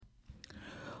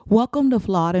Welcome to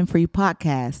Flawed and Free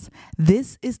Podcast.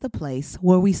 This is the place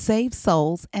where we save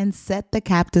souls and set the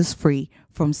captives free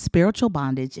from spiritual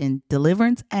bondage in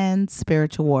deliverance and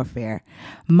spiritual warfare.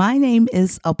 My name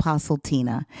is Apostle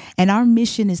Tina, and our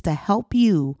mission is to help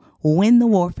you win the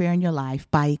warfare in your life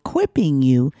by equipping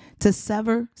you to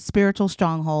sever spiritual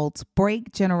strongholds,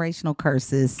 break generational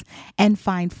curses, and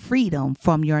find freedom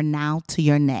from your now to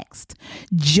your next.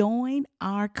 Join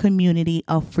our community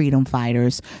of freedom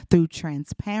fighters through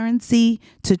transparency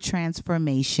to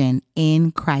transformation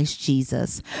in Christ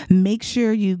Jesus. Make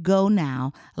sure you go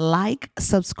now, like,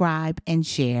 subscribe, and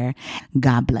share.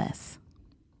 God bless.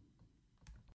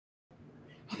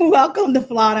 Welcome to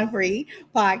Flawed and Free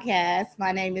Podcast.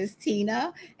 My name is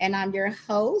Tina, and I'm your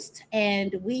host.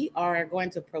 And we are going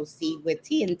to proceed with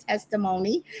Tea and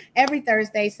Testimony every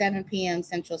Thursday, 7 p.m.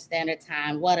 Central Standard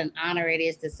Time. What an honor it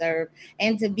is to serve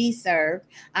and to be served.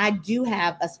 I do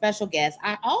have a special guest.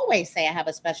 I always say I have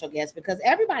a special guest because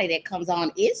everybody that comes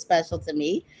on is special to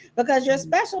me because you're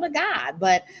special to God.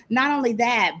 But not only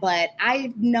that, but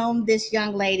I've known this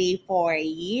young lady for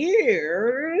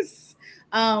years.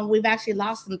 We've actually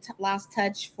lost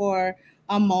touch for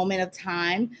a moment of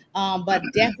time, but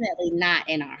definitely not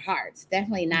in our hearts.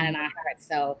 Definitely not in our hearts.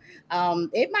 So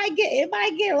it might get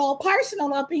a little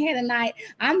personal up in here tonight.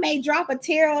 I may drop a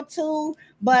tear or two,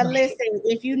 but listen,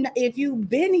 if you've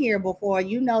been here before,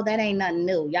 you know that ain't nothing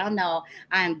new. Y'all know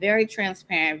I am very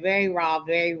transparent, very raw,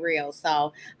 very real.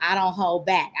 So I don't hold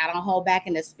back. I don't hold back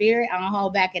in the spirit. I don't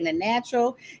hold back in the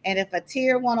natural. And if a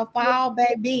tear want to fall,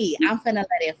 baby, I'm finna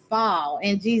let it fall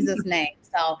in Jesus' name.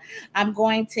 So I'm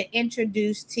going to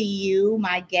introduce to you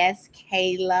my guest,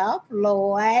 Kayla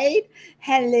Floyd.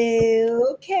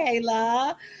 Hello,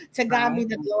 Kayla. To God Hi. be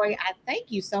the glory. I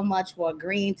thank you so much for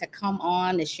agreeing to come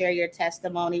on and share your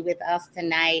testimony with us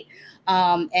tonight.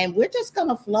 And we're just going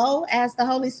to flow as the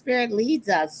Holy Spirit leads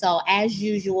us. So, as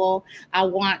usual, I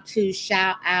want to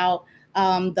shout out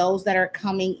those that are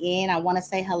coming in. I want to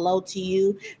say hello to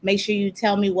you. Make sure you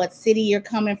tell me what city you're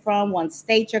coming from, what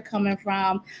state you're coming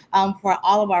from. For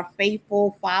all of our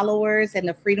faithful followers and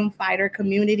the freedom fighter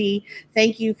community,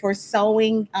 thank you for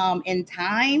sowing in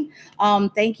time.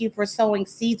 Thank you for sowing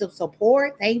seeds of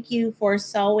support. Thank you for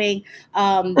sowing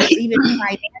even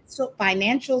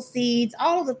financial seeds,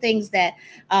 all of the things that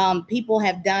people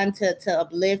have done to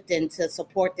uplift and to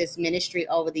support this ministry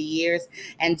over the years.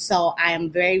 And so I am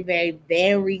very, very,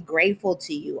 very grateful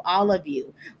to you, all of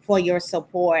you, for your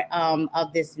support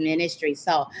of this ministry.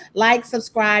 So like,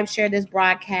 subscribe, share this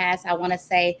broadcast. I want to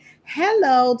say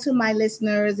hello to my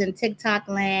listeners in TikTok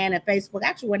land and Facebook.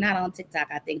 Actually, we're not on TikTok,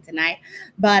 I think, tonight,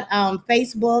 but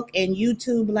Facebook and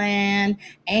YouTube land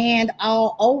and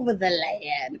all over the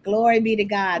land. Glory be to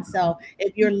God. So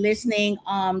if you're listening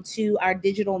to our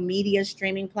digital media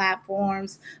streaming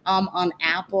platforms on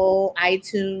Apple,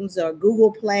 iTunes, or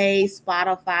Google Play,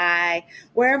 Spotify,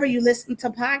 wherever you listen to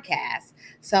podcasts.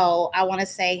 So I want to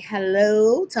say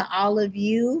hello to all of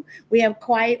you. We have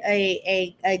quite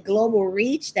a global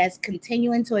reach that's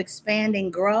continuing to expand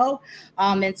and grow.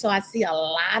 And so I see a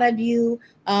lot of you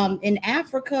in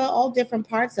Africa, all different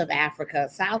parts of Africa,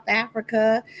 South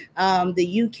Africa,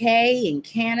 the UK and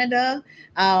Canada.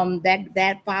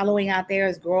 That following out there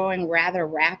is growing rather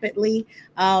rapidly,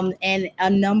 and a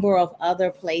number of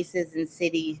other places and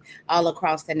cities all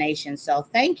across the nation. So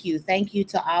thank you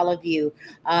to all of you,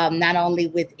 not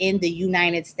only within the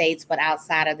United States but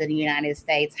outside of the United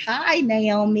States. Hi,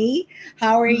 Naomi.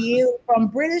 How are you from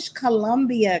British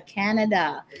Columbia,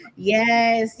 Canada?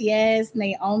 Yes,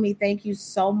 Naomi. Thank you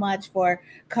so much for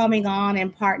coming on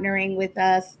and partnering with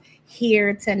us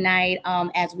here tonight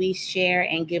as we share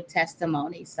and give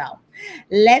testimony. So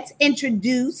let's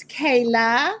introduce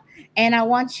Kayla, and I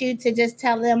want you to just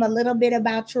tell them a little bit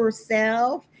about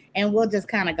yourself, and we'll just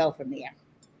kind of go from there.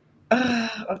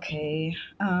 Okay.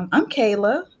 I'm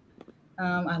Kayla.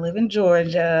 I live in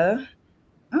Georgia.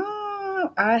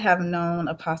 I have known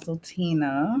Apostle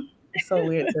Tina. It's so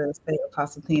weird to say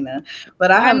Apostle Tina,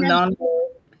 but I I have know. known her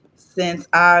since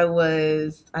I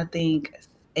was, I think,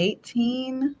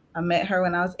 18. I met her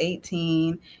when I was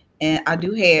 18, and I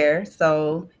do hair.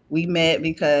 So we met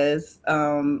because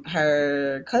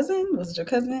her cousin, was it your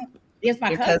cousin? It's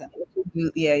my Your cousin,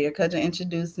 cousin. yeah, your cousin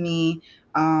introduced me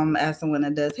as someone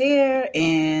that does hair,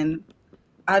 and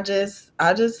I just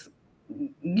I just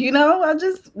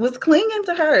was clinging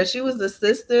to her. She was the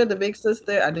sister, the big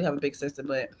sister. I do have a big sister,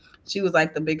 but she was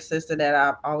like the big sister that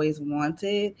I've always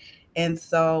wanted. And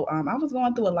so I was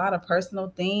going through a lot of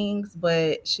personal things,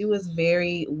 but she was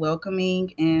very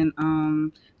welcoming,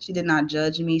 and she did not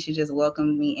judge me. She just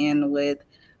welcomed me in with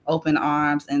open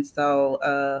arms. And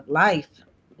so life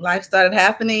life started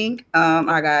happening.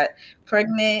 I got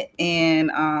pregnant,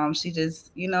 and she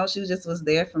just, she just was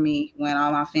there for me when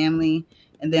all my family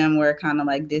and them were kind of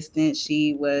like distant.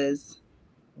 She was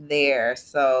there.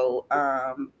 So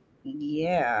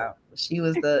yeah, she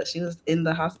was in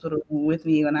the hospital with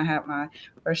me when I had my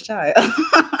first child.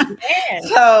 Yes.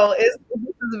 So this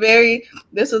was very,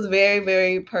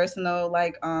 very personal.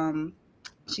 Like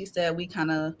she said, we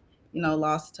kind of,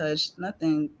 lost touch.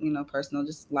 Nothing, personal,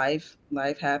 just life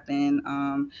happened.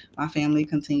 My family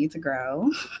continued to grow.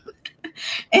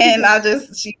 And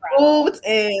she moved,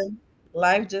 and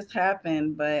life just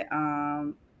happened. But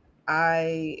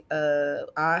I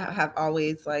have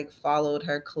always like followed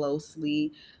her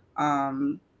closely.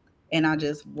 Um and I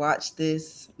just watched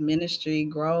this ministry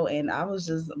grow, and I was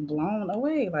just blown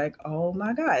away. Like, oh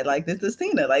my God, like this is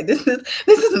Tina. Like this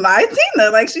is my Tina.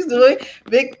 Like she's doing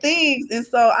big things. And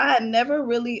so I had never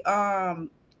really I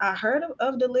heard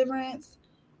of Deliverance,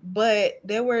 but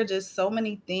there were just so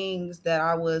many things that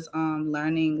I was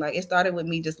learning. Like it started with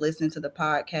me just listening to the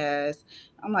podcast.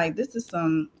 I'm like, this is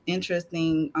some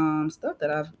interesting stuff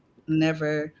that I've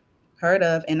never heard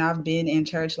of, and I've been in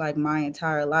church like my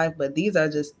entire life, but these are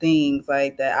just things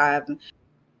like that I've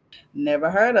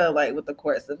never heard of, like with the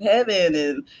courts of heaven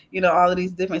and all of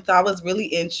these different. So I was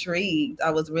really intrigued.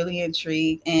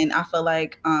 And I feel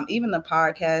like even the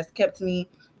podcast kept me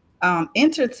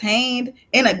entertained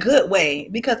in a good way,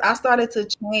 because I started to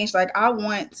change. Like I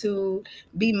want to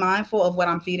be mindful of what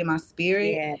I'm feeding my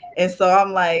spirit. Yeah. And so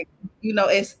I'm like,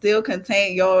 it still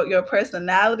contain your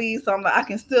personality. So I'm like, I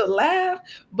can still laugh,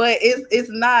 but it's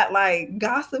not like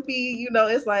gossipy,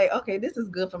 it's like, okay, this is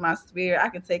good for my spirit. I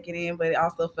can take it in, but it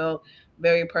also felt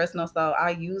very personal. So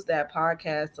I use that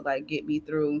podcast to like get me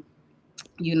through,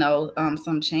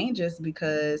 some changes,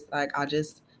 because like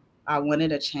I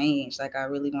wanted a change. Like I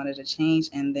really wanted a change.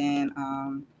 And then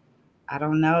I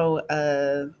don't know,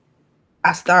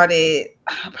 I started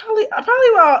probably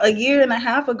about a year and a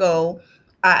half ago.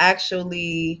 I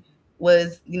actually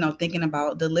was, thinking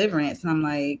about deliverance. And I'm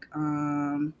like,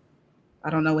 I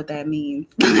don't know what that means.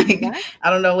 Like What? I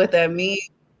don't know what that means.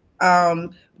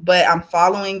 Um, but I'm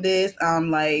following this.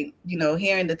 I'm like,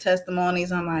 hearing the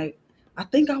testimonies. I'm like, I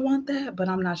think I want that, but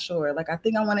I'm not sure. Like, I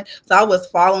think I want it. So I was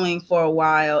following for a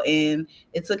while, and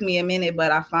it took me a minute,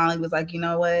 but I finally was like, you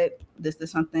know what? This is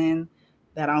something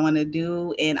that I want to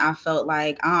do. And I felt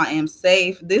like I am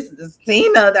safe. This is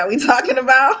Tina that we talking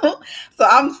about. So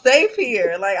I'm safe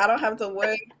here. Like, I don't have to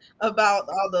worry about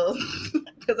all those,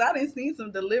 because I didn't see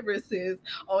some deliverances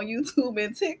on YouTube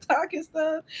and TikTok and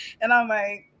stuff. And I'm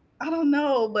like, I don't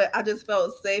know, but I just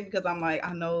felt safe, because I'm like,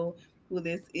 I know who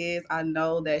this is. I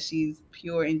know that she's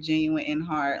pure and genuine in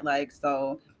heart. Like,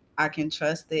 so I can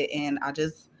trust it. And I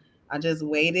just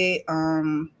waited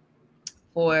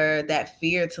for that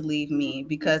fear to leave me,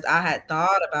 because I had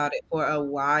thought about it for a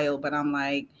while, but I'm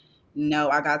like, no,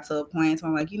 I got to a point where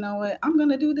I'm like, you know what? I'm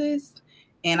gonna do this.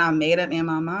 And I made up in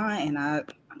my mind, and I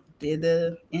did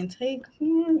the intake,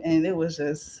 and it was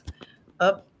just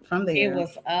up from It there.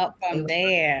 was up It from was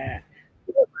there.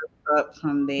 up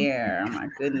from there. Oh my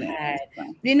goodness. God.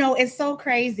 So, It's so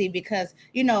crazy because,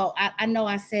 I know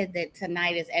I said that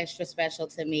tonight is extra special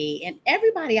to me, and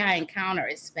everybody I encounter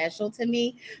is special to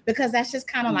me because that's just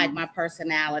kind of like mm, my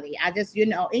personality. I just,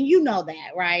 and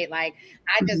that, right? Like,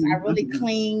 I mhm, really mhm.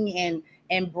 cling and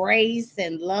embrace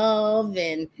and love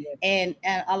Yeah. and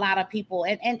a lot of people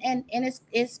and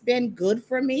it's been good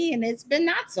for me and it's been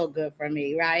not so good for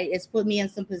me, right? It's put me in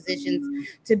some positions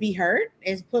to be hurt.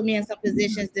 It's put me in some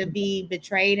positions to be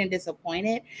betrayed and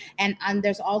disappointed. And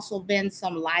there's also been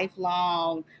some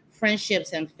lifelong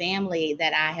friendships and family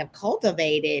that I have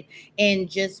cultivated in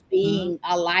just Mhm. being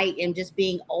a light and just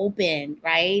being open,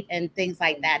 right? And things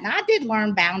like that. Now I did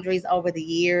learn boundaries over the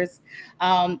years,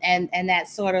 and that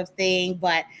sort of thing.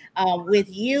 But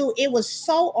with you, it was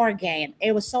so organic.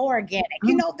 It was so organic.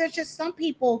 Mm. There's just some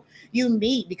people you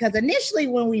meet because initially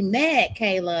when we met,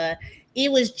 Kayla,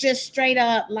 it was just straight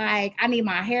up like, I need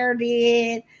my hair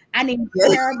did, I need my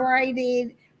Yeah. hair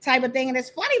braided type of thing. And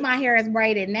it's funny, my hair is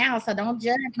braided now, so don't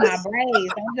judge my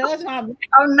braids. Don't judge my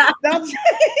I'm not. don't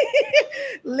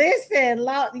listen,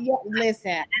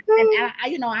 listen, and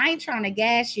I ain't trying to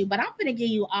gas you, but I'm gonna give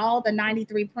you all the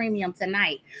 93 premium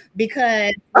tonight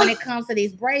because when it comes to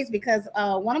these braids, because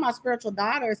one of my spiritual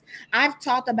daughters, I've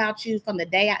talked about you from the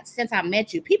day since I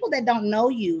met you. People that don't know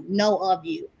you know of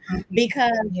you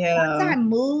because once Yeah. I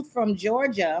moved from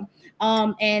Georgia,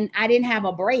 and I didn't have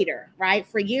a braider, right?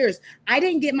 For years, I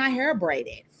didn't get my hair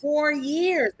braided for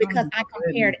years Oh because my I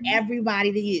compared goodness.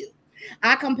 everybody to you.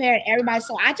 I compared everybody.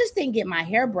 So I just didn't get my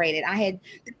hair braided. I had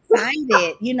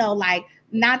decided, like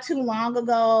not too long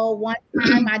ago, one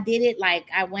time I did it. Like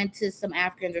I went to some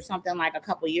Africans or something like a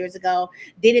couple years ago.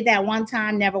 Did it that one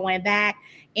time, never went back.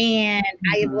 And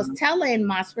I was Mhm. telling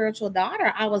my spiritual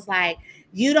daughter, I was like,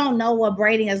 you don't know what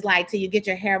braiding is like till you get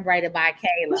your hair braided by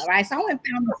Kayla, right? So I went and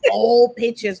found these old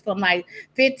pictures from like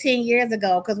 15 years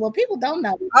ago. Because what people don't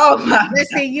know, Oh my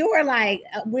listen, you were like,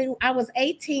 I was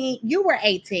 18. You were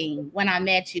 18 when I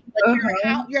met you, but God.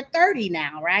 Uh-huh. you're 30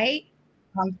 now, right?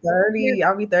 I'm 30.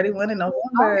 I'll be 31 in Okay,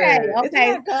 November. Isn't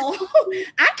okay. that So crazy?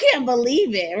 I can't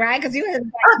believe it, right? Because you were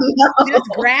I just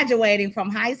know. graduating from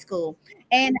high school.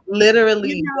 And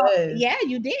Literally, yes. yeah,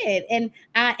 you did. And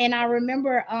I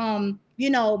remember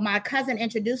my cousin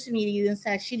introduced me to you and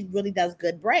said she really does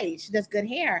good braids. She does good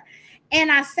hair.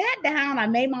 And I sat down, I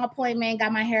made my appointment,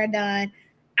 got my hair done.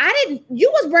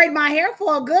 You was braiding my hair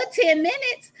for a good 10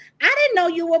 minutes. I didn't know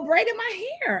you were braiding my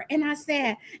hair. And I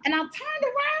said, and I turned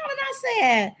around and I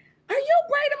said, are you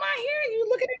braiding my hair? And you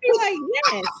looking at me like,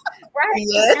 yes, right?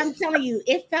 And I'm Yes. telling you,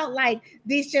 it felt like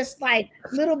these just like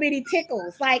little bitty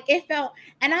tickles. Like it felt,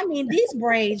 and I mean, these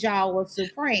braids, y'all, were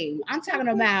supreme. I'm talking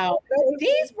about That is so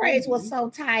these braids were funny. so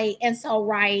tight and so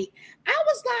right. I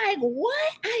was like,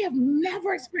 what? I have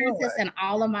never Oh experienced this my. in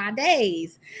all of my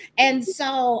days. And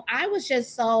so I was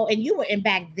just so, and you were, and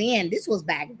back then, this was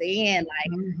back then,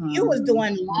 like you was Mhm. doing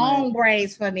Right. long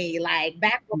braids for me, like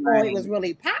back before it was Right.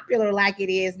 really popular like it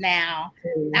is now.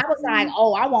 I was like, Mhm.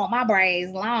 oh, I want my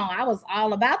braids long. I was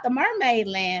all about the mermaid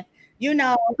length, you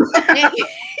know. And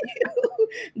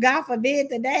God forbid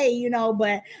today,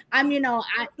 but I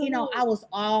was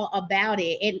all about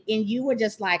it. And you were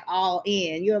just like all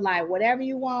in. You're like, whatever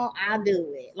you want, I'll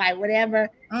do it. Like whatever.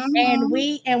 And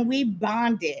Mhm. we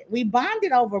bonded. We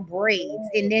bonded over braids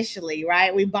initially,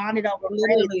 right? We bonded over braids,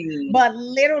 Literally. but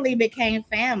literally became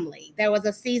family. There was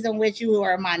a season which you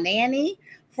were my nanny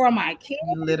for my You kids,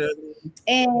 literally.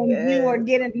 and you were Yes.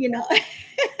 getting,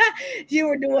 you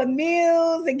were doing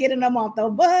meals and getting them off the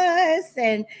bus,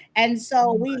 and Oh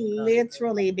so we my God.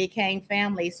 literally became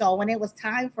family. So when it was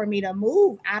time for me to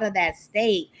move out of that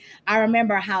state, I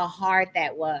remember how hard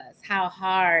that was, how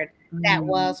hard that Mm.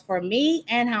 was for me,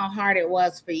 and how hard it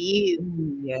was for you.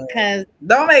 Yes. Because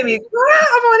Don't make me cry.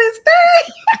 I'm on this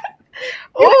stage.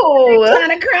 you Oh.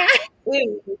 trying to cry. Yes.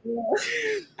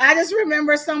 I just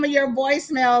remember some of your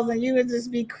voicemails and you would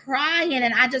just be crying.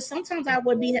 And I just sometimes I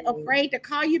would be afraid to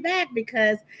call you back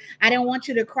because I didn't want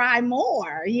you to cry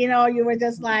more. You were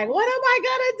just like, what am I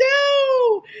gonna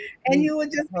do? And you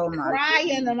would just be Oh my crying.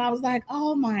 goodness. And I was like,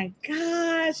 oh my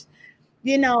gosh.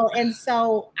 And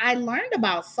so I learned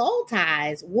about soul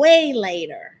ties way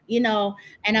later,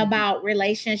 and about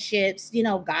relationships,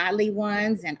 godly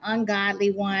ones and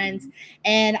ungodly ones.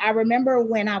 And I remember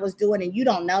when I was doing, and you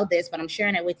don't know this, but I'm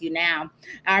sharing it with you now.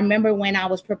 I remember when I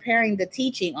was preparing the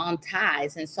teaching on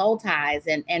ties and soul ties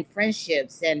and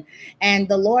friendships, and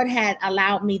the Lord had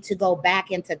allowed me to go back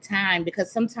into time,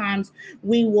 because sometimes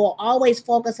we will always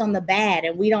focus on the bad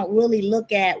and we don't really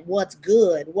look at what's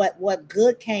good, what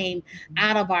good came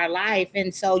out of our life.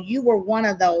 And so you were one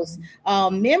of those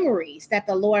memories that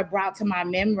the Lord brought to my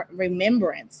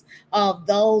remembrance, of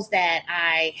those that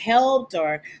I helped,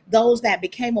 or those that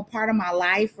became a part of my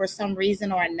life for some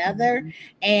reason or another,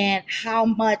 and how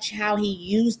he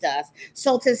used us.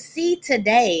 So to see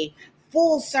today,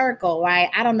 full circle, right?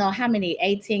 I don't know how many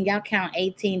 18, y'all count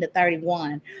 18 to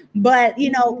 31, but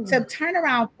to turn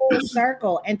around full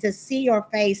circle and to see your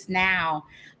face now.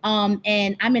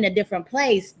 And I'm in a different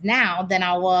place now than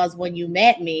I was when you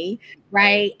met me,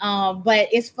 right? But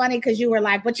it's funny because you were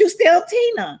like, but you still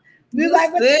Tina. You You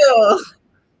like, but still,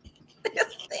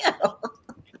 still,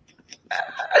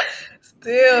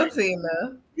 still,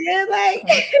 Tina. you're like,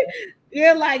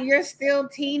 Oh you're still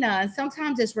Tina. And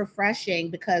sometimes it's refreshing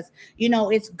because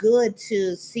it's good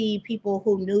to see people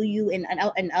who knew you in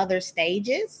other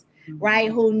stages, right?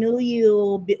 mhm. Who knew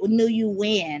you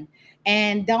when,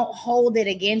 and don't hold it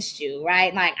against you,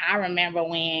 right? Like I remember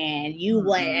when you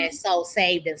weren't Mhm. so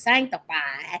saved and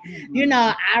sanctified.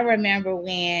 Mhm. I remember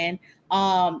when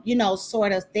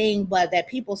sort of thing, but that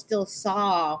people still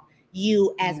saw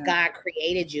you as Yeah. God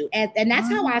created you. And that's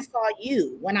how I Mhm. saw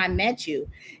you when I met you.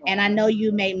 And I know Wow.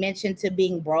 you made mention to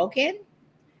being broken,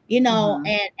 Mhm.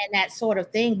 and that sort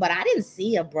of thing, but I didn't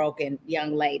see a broken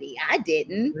young lady. I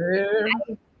didn't. Girl,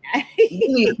 you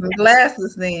need some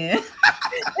glasses then.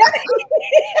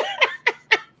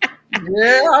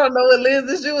 Girl, I don't know what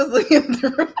lenses you was looking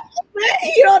through.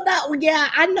 You don't know. Yeah,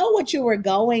 I know what you were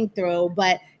going through,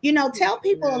 but tell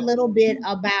people a Yeah. little bit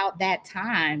about that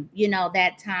time.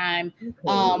 That time,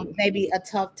 Okay. maybe a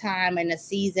tough time in a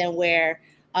season where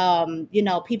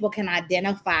people can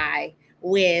identify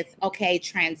with, okay,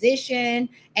 transition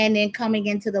and then coming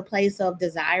into the place of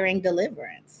desiring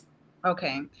deliverance?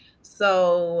 Okay.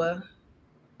 So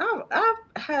I've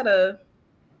had a,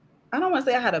 I don't want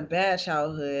to say I had a bad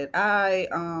childhood.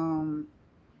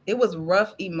 It was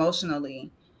rough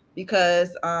emotionally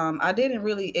because I didn't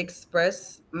really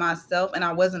express myself, and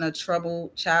I wasn't a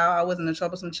troubled child. I wasn't a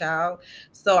troublesome child.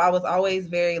 So I was always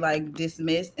very like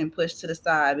dismissed and pushed to the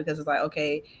side because it's like,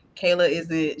 okay, Kayla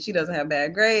isn't, she doesn't have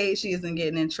bad grades. She isn't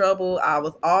getting in trouble. I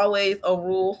was always a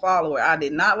rule follower. I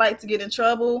did not like to get in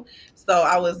trouble. So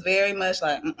I was very much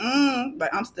like,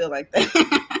 like I'm still like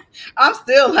that. I'm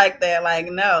still like that. Like,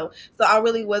 no. So I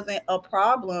really wasn't a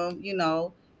problem,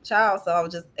 child. So I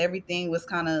was just, everything was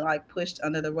kind of like pushed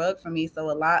under the rug for me. So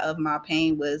a lot of my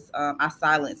pain was, I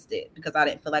silenced it because I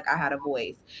didn't feel like I had a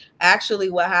voice. Actually,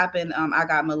 what happened, I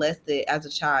got molested as a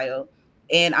child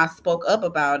and I spoke up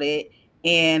about it.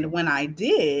 And when I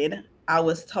did, I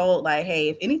was told, like, hey,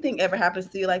 if anything ever happens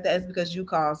to you like that, it's because you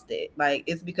caused it. Like,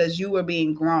 it's because you were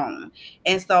being grown.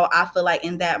 And so I feel like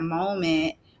in that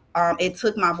moment, it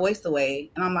took my voice away.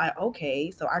 And I'm like,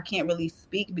 okay, so I can't really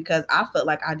speak because I felt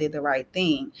like I did the right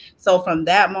thing. So from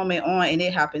that moment on, and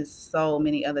it happened so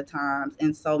many other times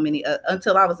and so many,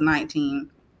 until I was 19,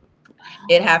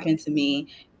 it Oh, happened to me.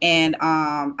 And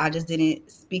I just didn't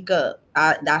speak up.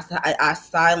 I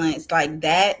silenced, like,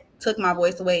 that took my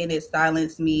voice away, and it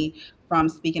silenced me from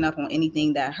speaking up on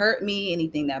anything that hurt me,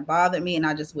 anything that bothered me, and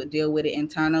I just would deal with it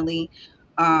internally.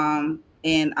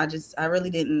 And I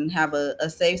really didn't have a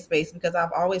safe space because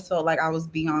I've always felt like I was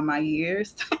beyond my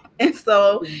years. And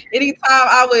so anytime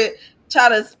I would try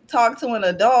to talk to an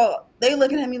adult, they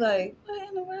looking at me like, what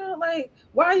in the world? Like,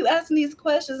 why are you asking these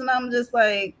questions? And I'm just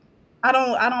like, I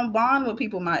don't bond with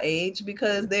people my age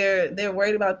because they're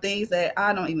worried about things that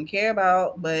I don't even care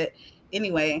about. But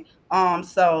anyway,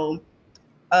 so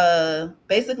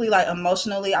basically, like,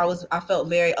 emotionally, I felt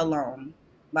very alone,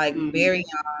 like mm, very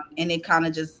young, and it kind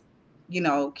of just,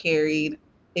 carried,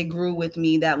 it grew with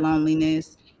me, that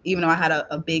loneliness. Even though I had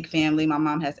a big family, my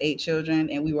mom has 8 children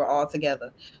and we were all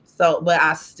together. So but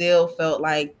I still felt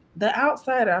like the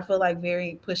outsider. I feel like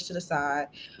very pushed to the side.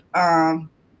 Um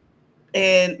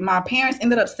and my parents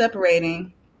ended up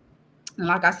separating. And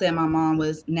like I said, my mom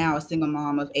was now a single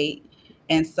mom of 8.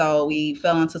 And so we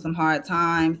fell into some hard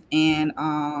times, and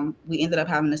we ended up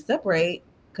having to separate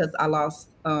because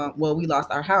we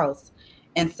lost our house.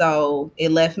 And so it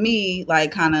left me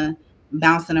like kind of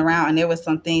bouncing around. And there was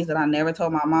some things that I never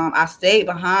told my mom. I stayed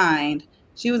behind.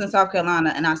 She was in South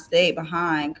Carolina, and I stayed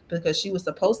behind because she was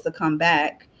supposed to come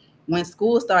back when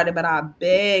school started, but I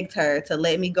begged her to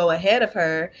let me go ahead of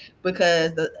her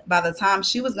because by the time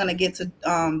she was going to get to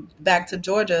back to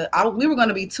Georgia, we were going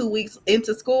to be 2 weeks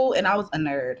into school, and I was a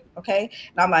nerd. Okay,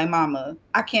 and I'm like, Mama,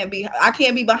 I can't be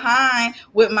behind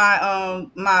with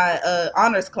my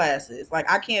honors classes. Like,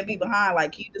 I can't be behind.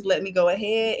 Like, can you just let me go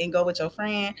ahead and go with your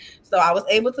friend? So I was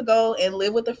able to go and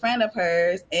live with a friend of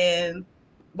hers, and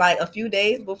like a few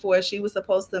days before she was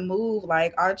supposed to move,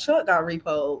 like, our truck got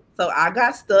repoed, so I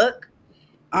got stuck.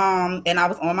 And I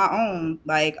was on my own,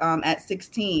 like, at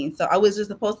 16. So I was just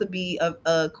supposed to be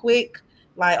a quick,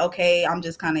 like, okay, I'm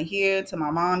just kind of here till my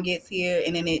mom gets here.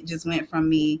 And then it just went from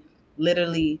me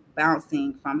literally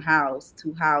bouncing from house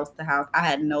to house to house. I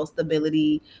had no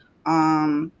stability.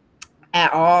 Um,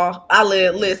 at all. I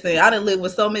didn't live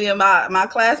with so many of my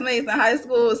classmates in high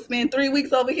school, spend 3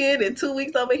 weeks over here, then 2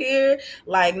 weeks over here,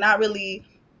 like not really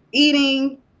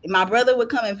eating. My brother would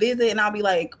come and visit, and I'll be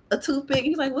like, a toothpick.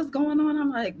 He's like, what's going on?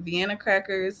 I'm like, Vienna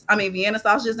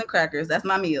sausages and crackers. That's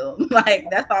my meal. Like,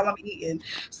 that's all I'm eating.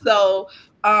 So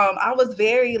I was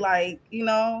very like,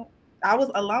 I was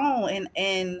alone,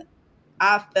 and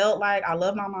I felt like I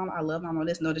love my mom. I love my mom.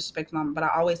 There's no disrespect to my mom, but I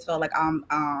always felt like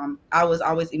I was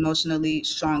always emotionally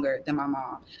stronger than my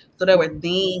mom. So there were mm.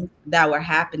 things that were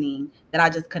happening that I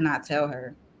just could not tell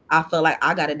her. I felt like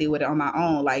I got to deal with it on my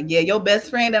own. Like, yeah, your best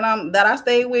friend that I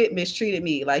stayed with mistreated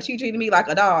me. Like, she treated me like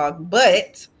a dog,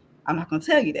 but I'm not gonna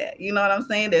tell you that. You know what I'm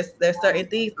saying? There's certain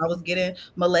things. I was getting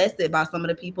molested by some of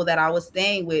the people that I was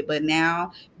staying with, but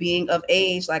now being of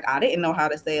age, like, I didn't know how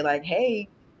to say, like, hey,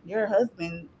 your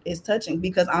husband is touching,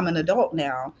 because I'm an adult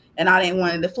now, and I didn't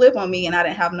want it to flip on me, and I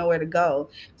didn't have nowhere to go.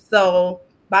 So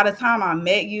by the time I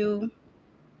met you,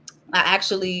 I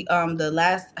actually, the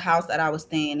last house that I was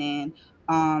staying in,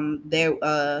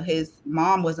 there his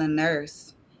mom was a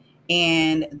nurse,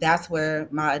 and that's where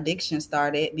my addiction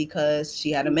started because she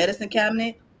had a medicine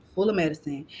cabinet full of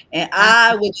medicine. And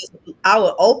I, I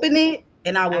would open it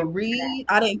and I I would remember that. read.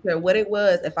 I didn't care what it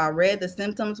was. If I read the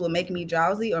symptoms would make me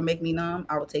drowsy or make me numb,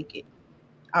 I would take it.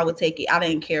 I would take it. I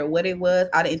didn't care what it was.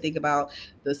 I didn't think about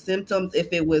the symptoms, if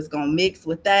it was gonna mix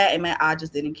with that. And man, I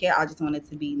just didn't care. I just wanted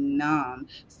to be numb.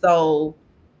 So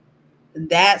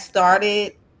that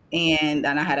started, and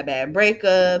then I had a bad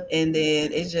breakup, and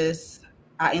then it just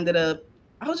I ended up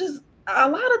I was just a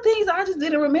lot of things I just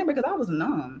didn't remember because I was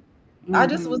numb. I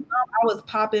just was Mm-hmm. numb. I was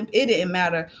popping. It didn't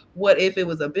matter what if it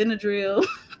was a Benadryl,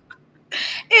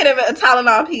 it didn't matter,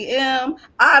 Tylenol PM.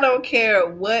 I don't care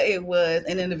what it was.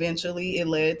 And then eventually it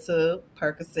led to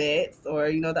Percocets or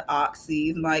the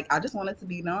oxys. Like I just wanted to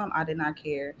be numb. I did not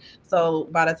care. So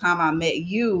by the time I met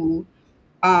you,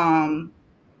 um,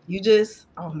 you just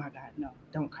oh my God, no,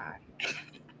 don't cry.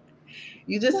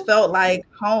 You just felt like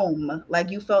home. Like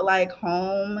you felt like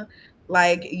home.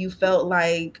 Like you felt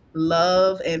like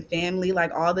love and family,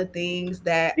 like all the things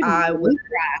that I was.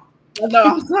 No,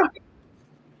 I'm sorry.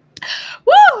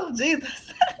 Woo,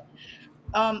 Jesus.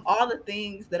 All the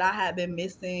things that I had been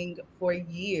missing for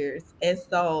years. And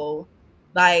so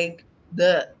like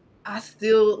the I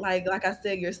still like I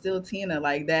said, you're still Tina,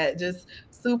 like that, just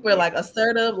super Yeah. like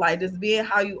assertive, like just being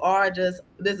how you are, just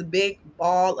this big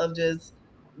ball of just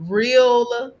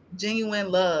real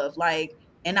genuine love. Like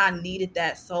and I needed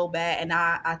that so bad. And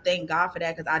I thank God for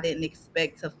that because I didn't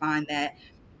expect to find that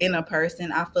in a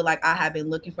person. I feel like I have been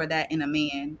looking for that in a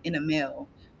man, in a male.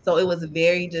 So it was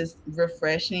very just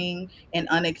refreshing and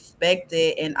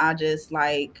unexpected. And I just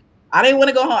like, I didn't want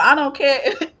to go home. I don't care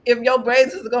if your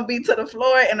braids is gonna be to the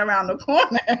floor and around the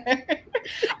corner.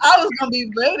 I was gonna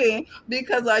be waiting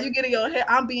because you get in your hair.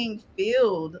 I'm being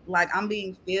filled. Like I'm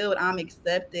being filled. I'm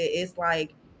accepted. It's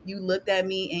like you looked at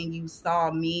me and you saw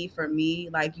me for me.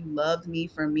 Like you loved me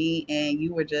for me, and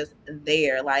you were just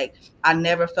there. Like I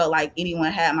never felt like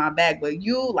anyone had my back, but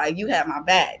you had my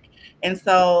back. And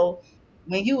so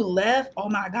when you left, oh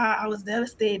my God, I was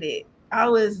devastated. I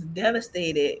was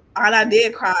devastated. And I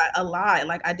did cry a lot.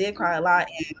 Like I did cry a lot.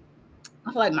 And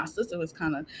I feel like my sister was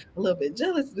kind of a little bit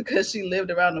jealous because she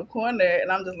lived around the corner.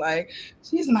 And I'm just like,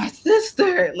 she's my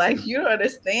sister. Like, you don't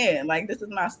understand. Like, this is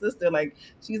my sister. Like,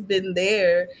 she's been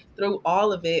there through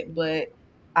all of it. But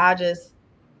I just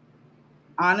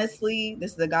honestly,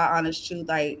 this is the God honest truth.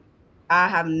 Like, I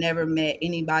have never met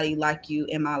anybody like you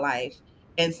in my life.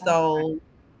 And so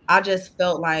I just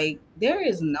felt like there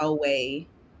is no way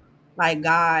like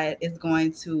God is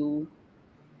going to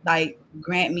like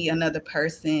grant me another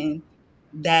person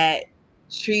that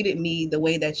treated me the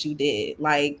way that you did.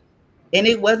 Like, and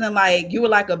it wasn't like you were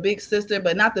like a big sister,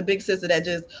 but not the big sister that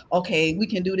just, okay, we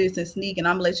can do this and sneak and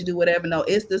I'm gonna let you do whatever. No,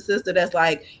 it's the sister that's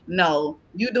like, no,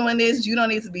 you doing this, you don't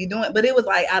need to be doing it. But it was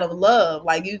like out of love.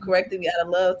 Like you corrected me out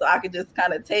of love. So I could just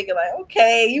kind of take it like,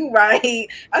 okay, you right.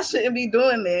 I shouldn't be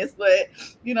doing this. But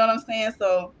you know what I'm saying?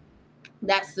 So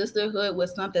that sisterhood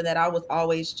was something that I was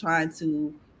always trying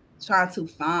to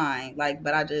find, like,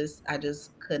 but I just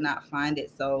could not find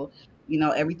it. So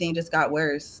everything just got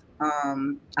worse.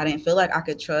 I didn't feel like I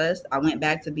could trust. I went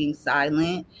back to being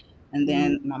silent. And Mm-hmm.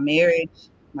 then my marriage,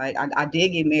 like I did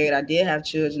get married, I did have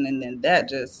children, and then that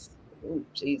just, oh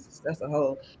Jesus, that's a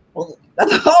whole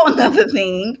another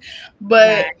thing.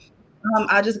 But Right.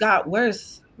 I just got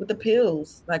worse with the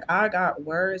pills. Like I got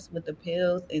worse with the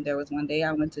pills. And there was one day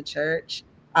I went to church.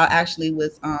 I actually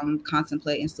was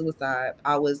contemplating suicide.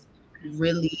 I was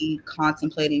really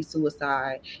contemplating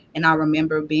suicide. And I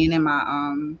remember being in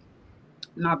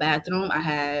my bathroom. I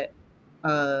had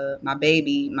my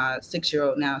baby, my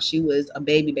 6-year-old now, she was a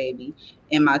baby,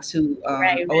 and my two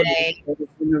Right. oldest, Right.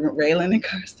 Raylan and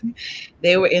Kirsten,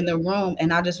 they were in the room.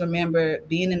 And I just remember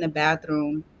being in the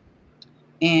bathroom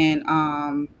and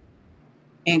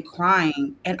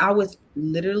crying, and I was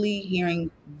literally hearing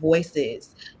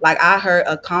voices. Like I heard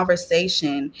a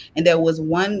conversation, and there was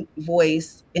one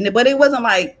voice, but it wasn't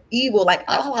like evil, like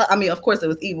I mean, of course it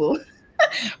was evil,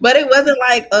 but it wasn't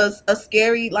like a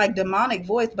scary, like demonic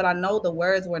voice. But I know the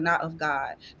words were not of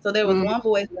God. So there was Mm-hmm. one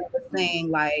voice that was saying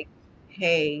like,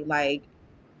 hey, like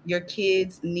your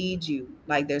kids need you.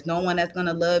 Like there's no one that's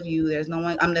gonna love you. There's no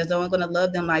one gonna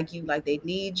love them like you. Like they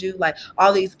need you. Like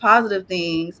all these positive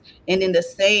things. And in the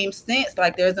same sense,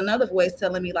 like there's another voice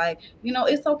telling me, like,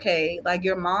 it's okay. Like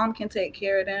your mom can take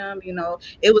care of them.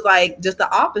 It was like just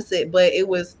the opposite, but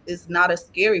it's not a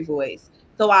scary voice.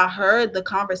 So I heard the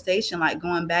conversation like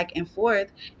going back and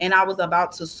forth, and I was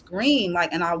about to scream,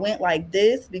 like, and I went like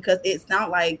this because it sounded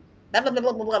like blah, blah, blah,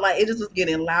 blah, blah, blah, like it just was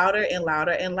getting louder and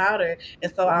louder and louder.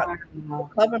 And so I Wow.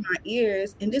 covered my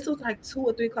ears, and this was like 2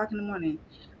 or 3 o'clock in the morning.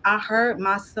 I heard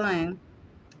my son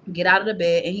get out of the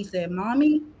bed, and he said,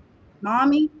 "Mommy,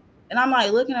 mommy." And I'm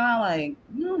like looking around like,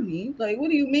 "Mommy, like, what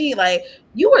do you mean? Like,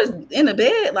 you were in the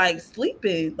bed, like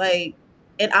sleeping, like."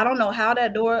 And I don't know how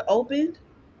that door opened,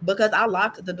 because I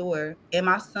locked the door, and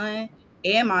my son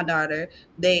and my daughter,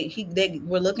 they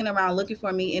were looking around looking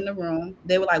for me in the room.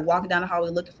 They were like walking down the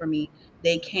hallway looking for me.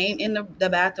 They came in the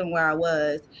bathroom where I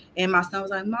was, and my son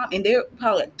was like, "Mom," and they're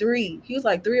probably like three. He was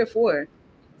like 3 or 4.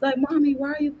 It's like, "Mommy, why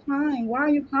are you crying? Why are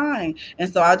you crying?"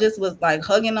 And so I just was like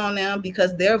hugging on them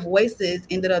because their voices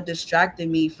ended up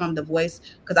distracting me from the voice,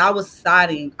 because I was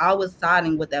siding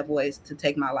with that voice to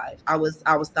take my life. I was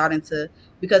starting to,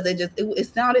 because it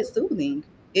sounded soothing.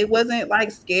 It wasn't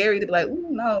like scary to be like, "Ooh,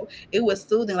 no." It was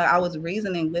soothing. Like I was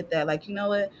reasoning with that. Like, you know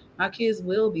what? My kids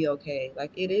will be okay.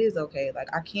 Like it is okay. Like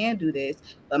I can do this.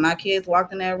 But my kids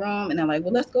walked in that room and they're like,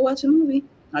 "Well, let's go watch a movie."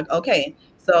 Like, okay.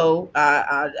 So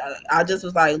I just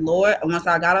was like, Lord. Once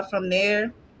I got up from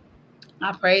there,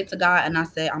 I prayed to God and I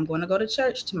said, I'm going to go to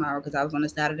church tomorrow because I was on a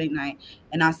Saturday night.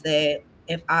 And I said,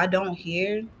 if I don't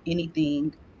hear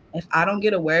anything, if I don't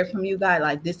get a word from you, God,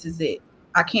 like this is it.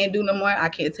 I can't do no more. I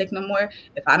can't take no more.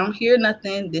 If I don't hear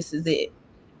nothing, this is it.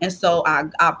 And so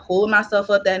I pulled myself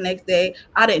up that next day.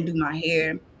 I didn't do my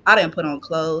hair. I didn't put on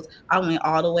clothes. I went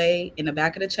all the way in the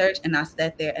back of the church and I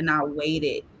sat there and I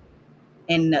waited,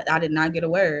 and I did not get a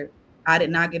word. I did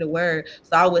not get a word.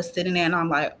 So I was sitting there and I'm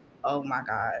like, oh my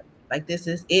God, like this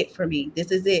is it for me.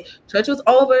 This is it. Church was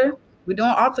over. We're doing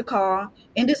altar call.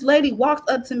 And this lady walks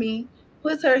up to me,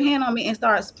 puts her hand on me, and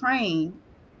starts praying.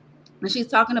 And she's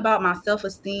talking about my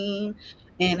self-esteem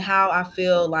and how I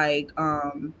feel like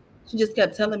she just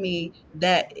kept telling me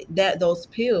that those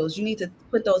pills, you need to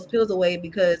put those pills away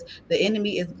because the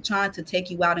enemy is trying to take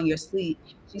you out in your sleep.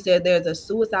 She said there's a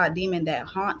suicide demon that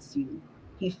haunts you.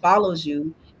 He follows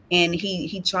you, and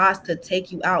he tries to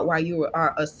take you out while you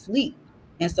are asleep.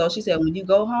 And so she said when you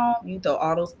go home, you throw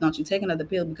all those, don't you take another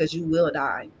pill because you will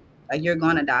die. Like you're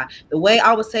gonna die. The way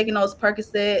I was taking those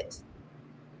Percocets,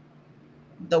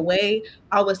 the way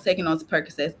I was taking those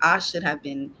Percocets, I should have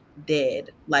been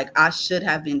dead. Like I should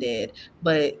have been dead.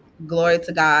 But glory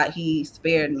to God, He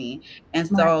spared me. And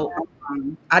My so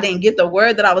I didn't get the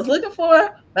word that I was looking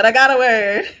for, but I got a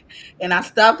word. And I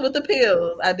stopped with the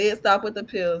pills. I did stop with the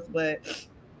pills, but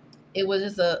it was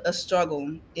just a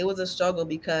struggle. It was a struggle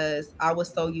because I was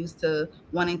so used to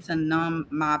wanting to numb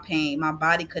my pain. My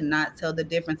body could not tell the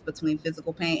difference between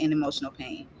physical pain and emotional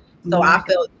pain. So my I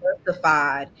felt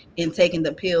justified in taking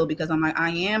the pill because I'm like, I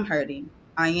am hurting.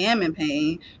 I am in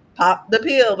pain. Pop the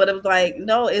pill. But it was like,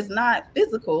 no, it's not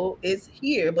physical. It's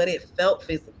here, but it felt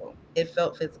physical. It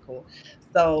felt physical.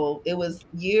 So it was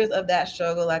years of that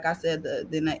struggle. Like I said,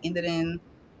 then I ended in,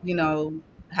 you know,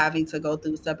 having to go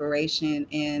through separation,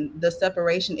 and the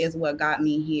separation is what got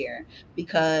me here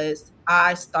because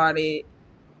I started,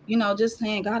 just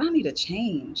saying, God, I need to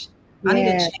change. I need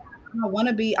to yeah, change. I don't want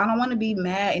to be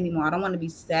mad anymore. I don't want to be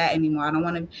sad anymore. I don't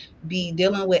want to be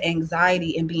dealing with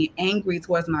anxiety and being angry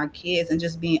towards my kids and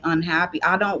just being unhappy.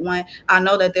 I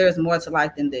know that there is more to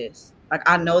life than this. Like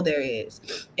I know there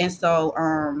is. And so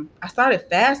I started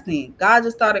fasting. God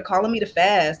just started calling me to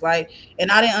fast. Like, and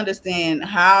I didn't understand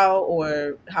how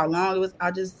or how long it was.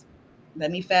 I just let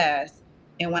me fast.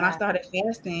 And when I wow, started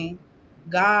fasting,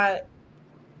 God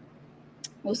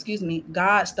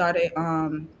God started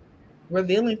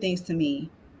revealing things to me.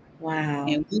 wow.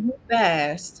 And when you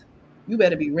fast, you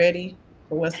better be ready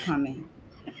for what's coming.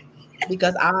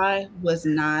 Because I was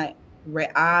not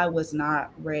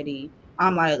ready.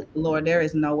 I'm like, Lord, there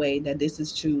is no way that this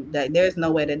is true. That there's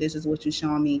no way that this is what you're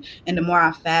showing me. And the more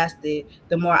I fasted,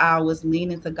 the more I was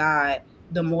leaning to God,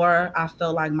 the more I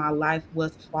felt like my life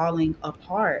was falling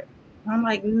apart. I'm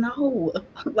like, no,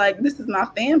 like this is my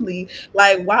family.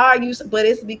 Like, why are you? But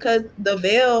it's because the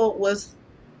veil was,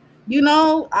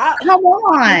 I Come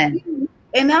on. confused.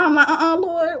 And now I'm like,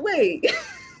 Lord, wait,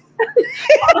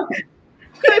 let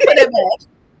me put that back.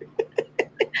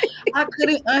 I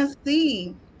couldn't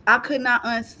unsee. I could not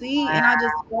unsee. And I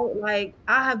just felt like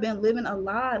I have been living a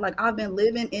lie. Like I've been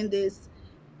living in this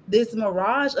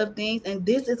mirage of things. And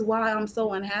this is why I'm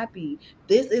so unhappy.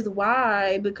 This is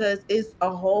why, because it's a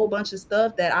whole bunch of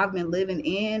stuff that I've been living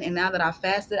in. And now that I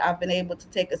fasted, I've been able to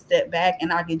take a step back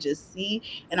and I can just see.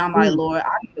 And I'm like, Mm, Lord,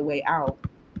 I need a way out.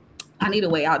 I need a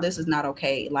way out. This is not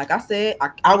okay. Like I said,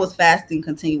 I was fasting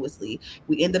continuously.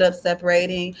 We ended up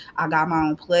separating. I got my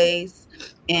own place.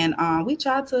 And we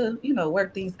tried to,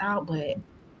 work things out, but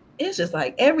it's just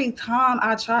like every time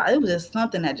I tried, it was just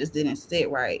something that just didn't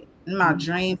sit right. In my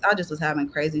dreams, I just was having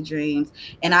crazy dreams.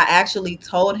 And I actually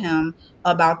told him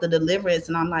about the deliverance.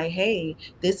 And I'm like, hey,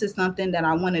 this is something that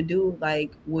I want to do.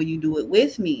 Like, will you do it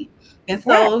with me? And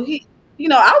right. so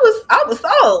I was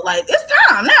sold. Like, it's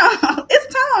time now.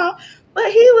 It's time.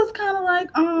 But he was kind of like,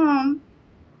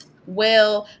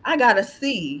 well, I gotta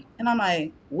see. And I'm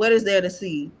like, what is there to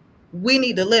see? we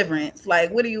need deliverance.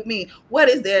 Like, what do you mean? What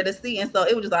is there to see? And so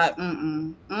it was just like,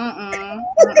 mm-mm.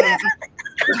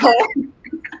 So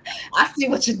I see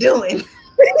what you're doing.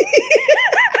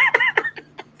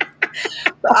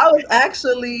 So I was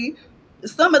actually,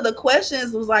 some of the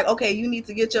questions was like, okay, you need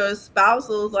to get your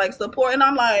spousal's like support. And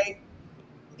I'm like,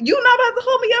 you not about to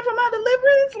hold me up for my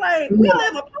deliverance? Like, we No.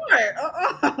 live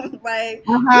apart. Like,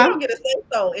 you Uh-huh. don't get a say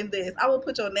so in this. I will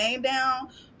put your name down,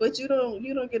 but you don't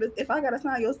get a, if I gotta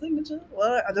sign your signature,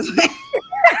 what?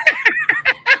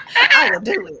 I will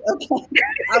do it. Okay.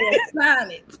 I will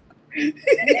sign it.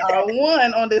 We are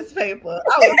one on this paper.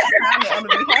 I will sign it on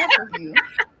behalf of you.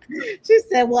 She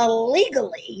said, well,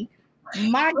 legally,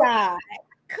 my God,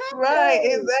 come Right,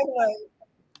 through. exactly.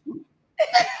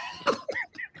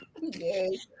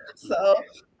 Yes. So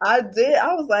I did.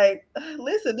 I was like,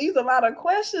 listen, these are a lot of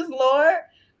questions, Lord,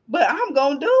 but I'm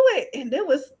gonna do it. And it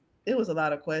was a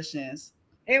lot of questions.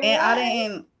 It And I was.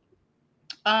 didn't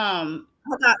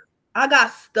I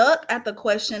got stuck at the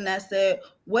question that said,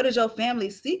 what is your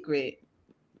family's secret?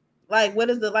 Like, what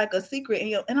is the like a secret in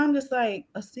your, and I'm just like,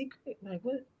 a secret? Like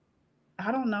what?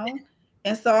 I don't know.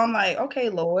 And so I'm like, okay,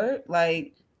 Lord,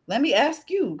 like, let me ask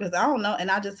you because I don't know. And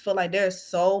I just feel like there's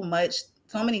so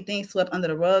many things swept under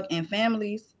the rug in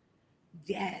families. I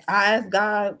Yes. ask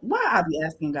God, why I be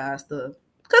asking God stuff?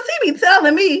 Because He be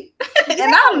telling me,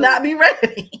 and I'll Yes. not be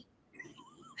ready.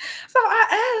 So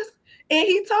I asked, and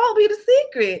he told me the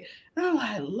secret. And I'm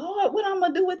like, Lord, what I'm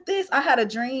gonna do with this? I had a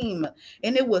dream,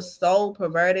 and it was so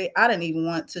perverted. I didn't even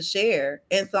want to share.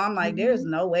 And so I'm like, there's Mhm.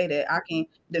 no way that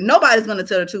nobody's gonna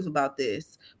tell the truth about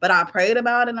this. But I prayed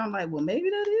about it, and I'm like, well, maybe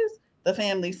that is the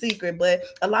family secret. But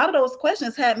a lot of those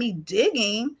questions had me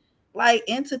digging like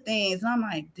into things, and I'm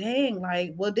like, dang,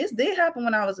 like, well, this did happen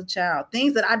when I was a child.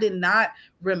 Things that I did not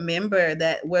remember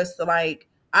that was like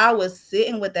I was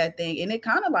sitting with that thing, and it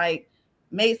kind of like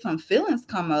made some feelings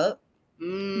come up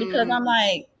because I'm Mm.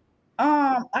 like,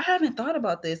 I haven't thought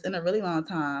about this in a really long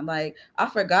time. Like, I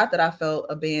forgot that I felt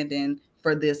abandoned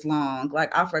for this long.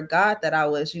 Like, I forgot that I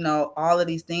was, all of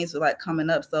these things were like coming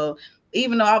up. So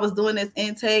even though I was doing this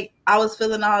intake, I was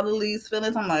feeling all of these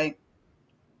feelings. I'm like,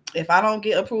 if I don't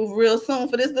get approved real soon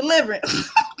for this deliverance,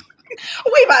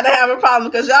 we about to have a problem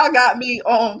because y'all got me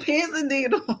on pins and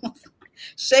needles,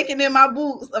 shaking in my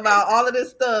boots about all of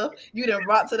this stuff you done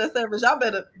brought to the service. Y'all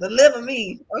better deliver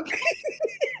me. Okay.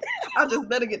 I just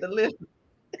better get delivered.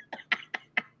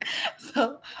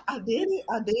 So I did it.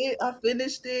 I did. I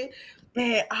finished it.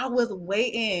 And I was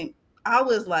waiting. I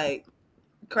was like,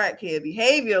 crackhead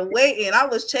behavior waiting. I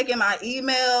was checking my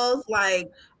emails like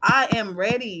I am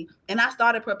ready. And I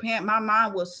started preparing. My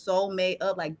mind was so made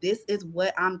up like this is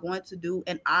what I'm going to do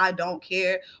and I don't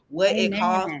care what it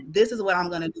costs. Amen. This is what I'm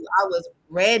going to do. I was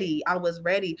ready. I was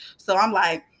ready. So I'm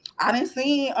like I didn't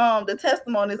see the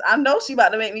testimonies. I know she about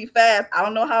to make me fast. I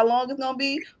don't know how long it's gonna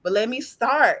be, but let me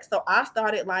start. So I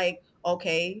started like,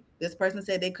 okay, this person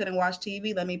said they couldn't watch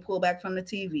TV. Let me pull back from the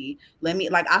TV. Let me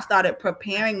like I started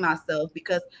preparing myself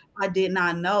because I did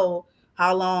not know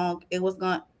how long it was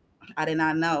going to I did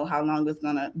not know how long it was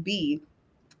going to be.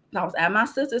 I was at my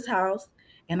sister's house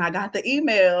and I got the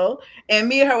email and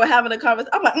me and her were having a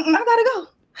conversation. I'm like, I gotta go.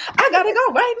 I gotta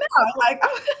go right now. Like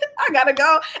I gotta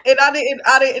go. And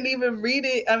I didn't even read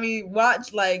it. I mean,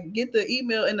 watch like get the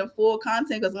email in the full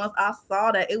content because once I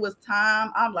saw that it was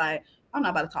time, I'm like, I'm not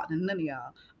about to talk to none of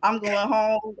y'all. I'm going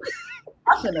home.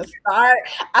 I'm gonna start.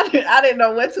 I didn't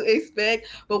know what to expect,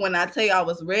 but when I tell you I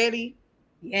was ready,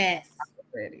 Yes.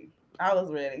 ready. I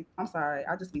was ready. I'm sorry.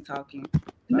 I just be talking.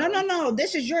 No, no, So no.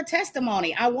 This is your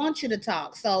testimony. I want you to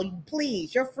talk. So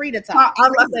please, you're free to I talk. was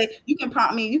about to Please. say you can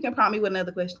prompt me. You can prompt me with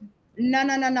another question. No,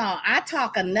 no, no, no. I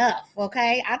talk enough.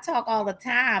 Okay. I talk all the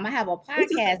time. I have a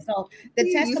podcast. So the You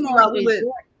see testimony why we is would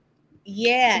your, see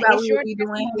yeah, why it's we would your be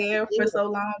doing testimony to hair for you. so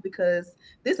long because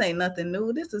this ain't nothing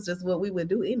new. This is just what we would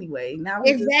do anyway. Now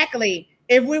we just Exactly.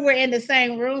 If we were in the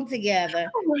same room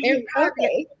together, it would be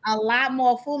okay. a lot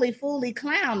more fully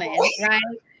clowning, right?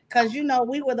 Because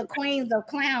we were the queens of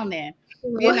clowning,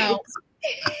 you Right. know,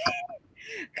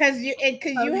 because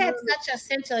you had I such a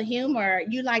sense of humor.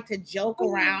 You like to joke know.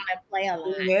 around and play a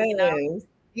lot. Yes,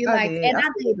 You I like, did. and I I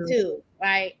still did do. too,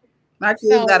 right? My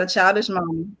kids got So a childish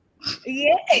moment.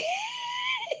 yeah,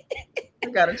 I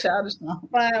got a childish moment.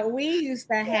 but we used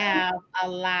to have a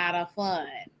lot of fun.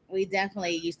 We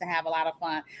definitely used to have a lot of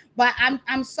fun. But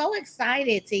I'm so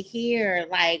excited to hear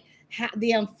like how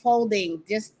the unfolding,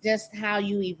 just how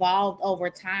you evolved over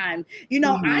time. I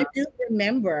Mm-hmm. do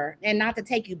remember, and not to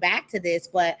take you back to this,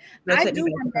 but They'll I take me do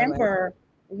back to my life. remember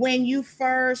when you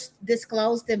first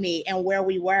disclosed to me and where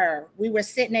we were. We were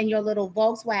sitting in your little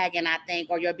Volkswagen, I think,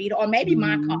 or your Beetle, or maybe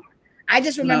my car. Mhm. I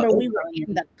just No, remember it's we were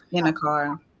in the in car. a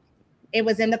car. It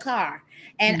was in the car.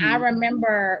 And I Mm-hmm.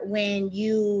 remember when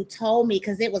you told me,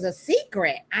 because it was a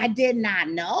secret, I did not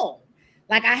know.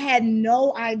 Like I had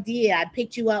no idea. I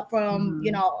picked you up from,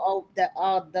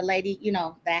 Mm-hmm. the lady,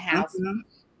 that house. Mm-hmm.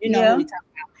 You know who Yeah. we talking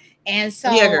about. And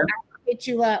Yeah, so girl. I picked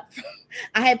you up.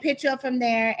 I had picked you up from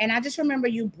there, and I just remember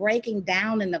you breaking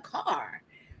down in the car,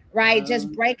 right? Just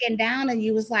Um, breaking down, and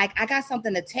you was like, "I got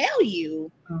something to tell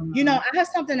you." mhm. I have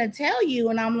something to tell you,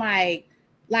 and I'm like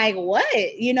what?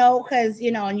 Because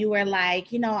and you were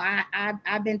like,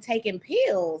 I've been taking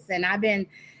pills, and I've been,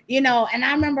 and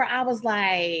I remember I was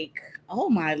like, oh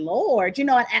my lord, and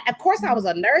of course I was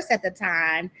a nurse at the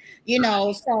time,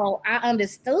 so I Yeah,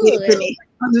 understood. Penny.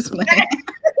 I'm just playing.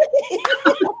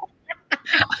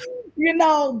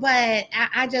 But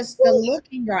I just, the look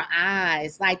in your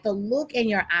eyes, like the look in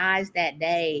your eyes that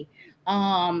day,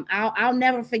 I'll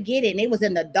never forget it. And it was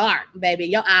in the dark, baby.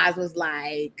 Your eyes was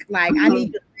like I need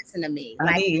you to listen to me. I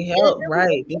Like need help,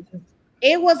 right?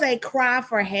 it was a cry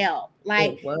for help.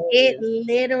 Like It it was.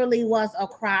 literally was a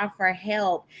cry for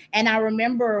help. And I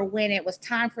remember when it was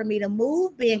time for me to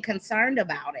move, being concerned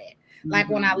about it. Like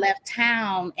when I Mm-hmm. left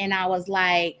town, and I was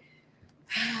like,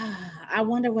 I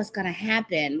wonder what's going to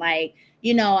happen. Like,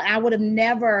 I would have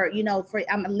never,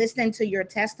 I'm listening to your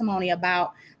testimony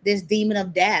about this demon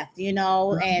of death,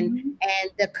 Mm-hmm.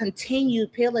 and the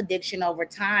continued pill addiction over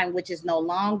time, which is no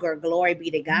longer, glory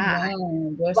be to God.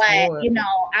 Amen. Yes, But Lord.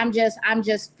 I'm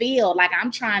just feel like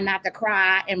I'm trying not to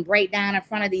cry and break down in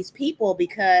front of these people,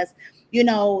 because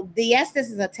yes,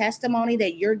 this is a testimony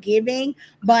that you're giving,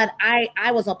 but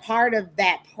I was a part of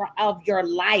that, of your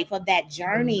life, of that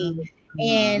journey,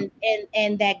 Mhm.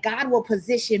 and that God will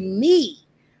position me,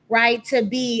 right, to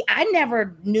be. I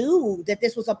never knew that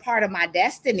this was a part of my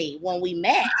destiny when we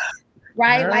met,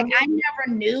 right? Girl. Like I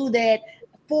never knew that,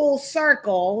 full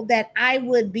circle, that I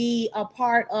would be a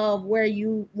part of what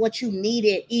you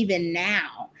needed even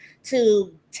now,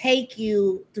 to take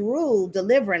you through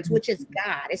deliverance, which is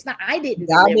God. It's not, I didn't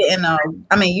God deliver. didn't know.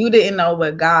 I mean, you didn't know,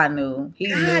 but God knew. He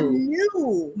God knew.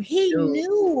 knew. He He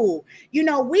knew.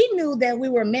 knew. We knew that we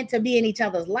were meant to be in each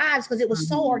other's lives, because it was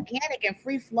so Mhm. organic and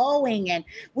free flowing, and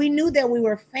we knew that we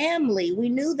were family. We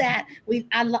knew that we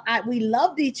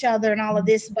loved each other and all of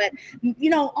this, but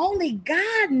only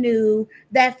God knew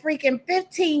that freaking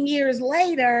 15 years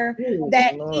later, Ooh,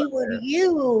 that Lord. He would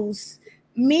use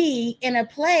me in a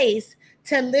place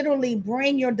to literally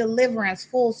bring your deliverance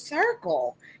full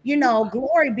circle.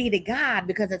 Glory be to God,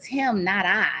 because it's Him, not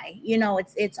I.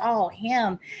 It's all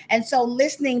Him. And so,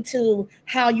 listening to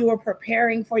how you were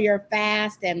preparing for your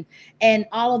fast, and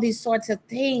all of these sorts of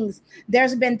things,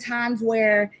 there's been times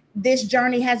where this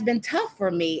journey has been tough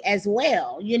for me as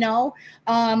well.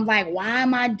 Like, why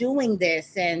am I doing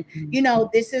this? And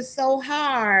this is so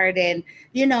hard, and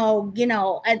and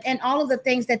all of the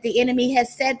things that the enemy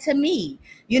has said to me,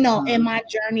 in Mhm. my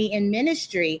journey in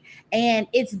ministry. And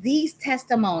it's these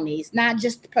testimonies, not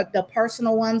just the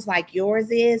personal ones like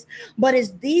yours is, but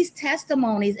it's these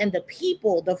testimonies and the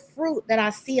people, the fruit that I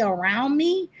see around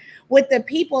me, with the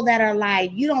people that are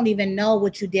like, you don't even know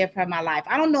what you did for my life.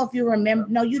 I don't know if you remember.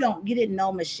 No, you didn't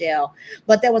know Michelle,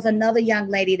 but there was another young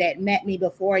lady that met me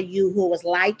before you who was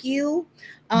like you.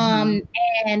 Mhm. Um,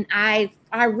 and I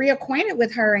reacquainted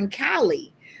with her in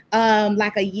Cali,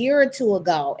 like a year or two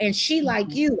ago, and she, like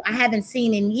Mhm. you, I haven't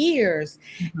seen in years.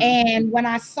 Mhm. And when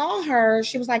I saw her,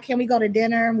 she was like, can we go to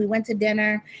dinner? And we went to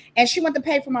dinner, and she went to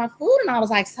pay for my food, and I was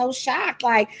like so shocked.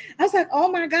 Like, I was like, oh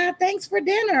my God, thanks for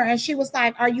dinner. And she was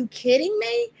like, are you kidding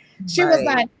me? She was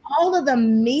Right. like, all of the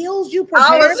meals you I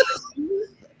prepared was for me?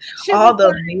 She was all the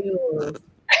like, meals.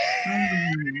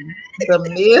 The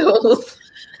meals.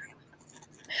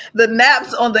 The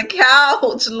naps on the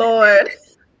couch, Lord.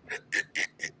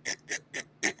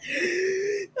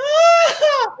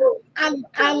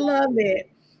 I love it.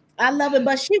 I love it.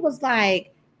 But she was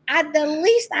like, the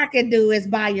least I could do is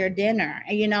buy your dinner,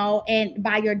 and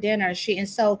buy your dinner.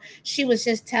 So she was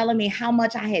just telling me how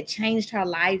much I had changed her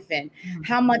life, and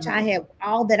how much I Mhm. had,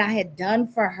 all that I had done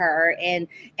for her. And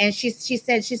she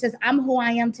says, I'm who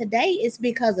I am today. It's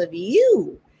because of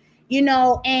you,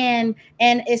 and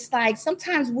it's like,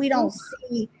 sometimes we don't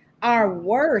see our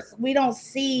worth. We don't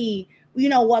see,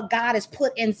 what God has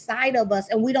put inside of us,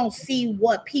 and we don't see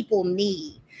what people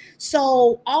need.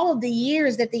 So all of the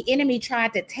years that the enemy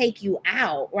tried to take you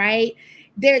out, right?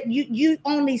 There, you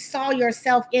only saw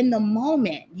yourself in the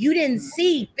moment. You didn't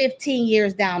see 15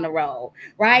 years down the road,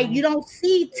 right? You don't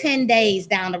see 10 days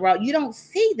down the road. You don't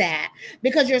see that,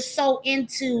 because you're so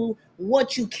into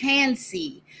what you can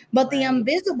see. But the Right.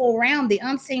 invisible realm, the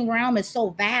unseen realm, is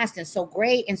so vast and so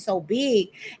great and so big.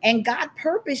 And God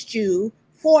purposed you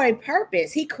for a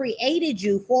purpose. He created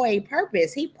you for a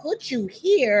purpose. He put you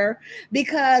here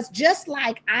because just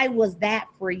like I was that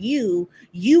for you,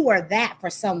 you are that for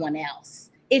someone else.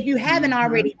 If you haven't Mm-hmm.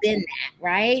 already been that,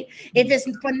 right? If it's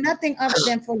for nothing other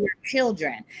than for your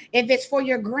children, if it's for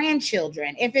your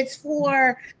grandchildren, if it's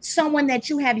for someone that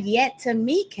you have yet to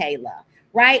meet, Kayla,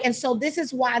 right? And so this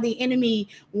is why the enemy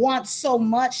wants so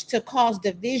much to cause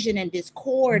division and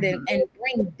discord Mm-hmm. and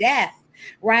bring death,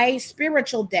 right?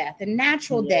 Spiritual death and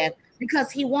natural Yeah. death,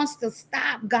 because he wants to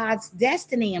stop God's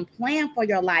destiny and plan for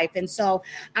your life. And so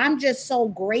I'm just so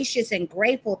gracious and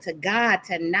grateful to God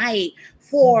tonight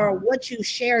for Mm-hmm. what you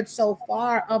shared so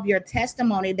far of your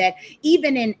testimony, that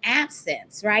even in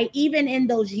absence, right? Even in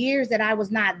those years that I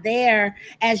was not there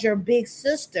as your big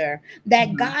sister, that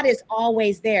Mm-hmm. God is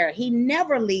always there. He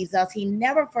never leaves us, He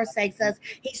never forsakes us.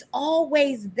 He's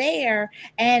always there.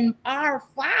 And our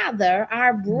Father,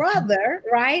 our Mm-hmm. brother,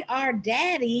 right? Our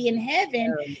daddy in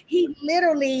heaven, He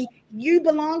literally, you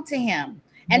belong to Him.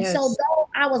 And so, Yes. though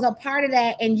I was a part of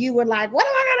that, and you were like, "What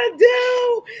am I gonna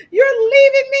do? You're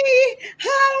leaving me.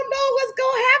 I don't know what's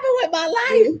gonna happen with my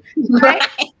life," Right. right?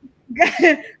 God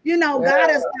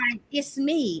is Girl, like, it's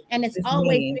me, and it's it's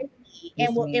always me. been me,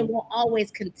 and It's it me. will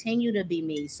always continue to be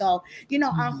me. So, I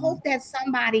Mm-hmm. hope that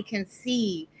somebody can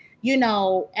see,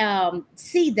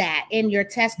 see that in your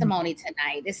testimony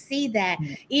tonight, to see that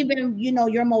even,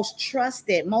 your most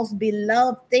trusted, most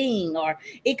beloved thing, or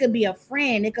it could be a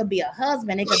friend, it could be a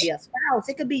husband, it could be a spouse,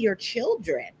 it could be your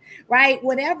children, right?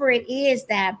 Whatever it is,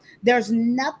 that there's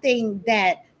nothing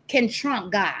that can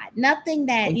trump God. Nothing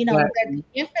that, that Exactly. the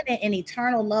infinite and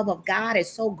eternal love of God is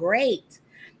so great,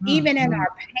 even in Mm-hmm. our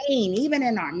pain, even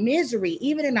in our misery,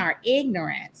 even in our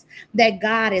ignorance, that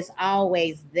God is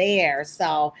always there.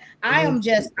 So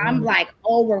Yes. I'm like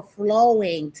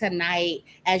overflowing tonight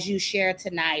as you share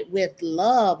tonight with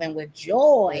love and with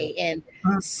joy and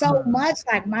so Mm-hmm. much.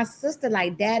 Like my sister,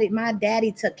 like my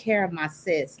daddy took care of my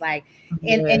sis. Like,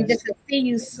 and Yes. just to see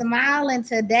you smiling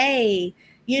today,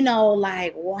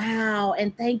 like, wow.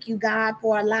 And thank you, God,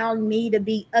 for allowing me to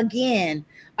be again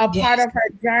a part Yes. of her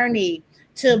journey,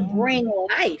 to Yeah. bring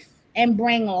life and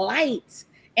bring light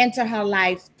into her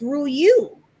life through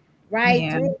you, right?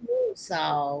 Yeah. Through you.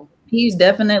 So, He's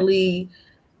definitely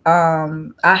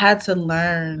I had to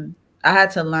learn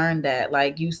that,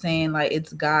 like you saying, like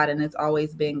it's God and it's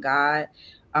always been God.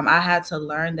 I had to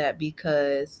learn that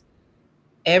because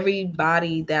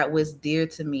everybody that was dear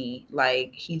to me,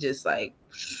 like he just like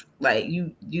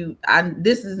you I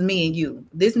this is me and you.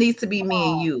 This needs to be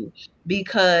me and you,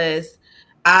 because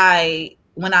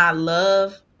when I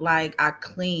love, like I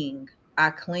cling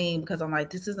because I'm like,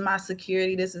 this is my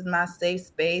security, this is my safe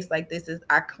space, like this is,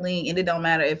 I cling, and it don't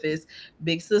matter if it's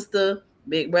big sister,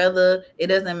 big brother, it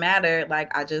doesn't matter.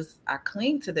 Like I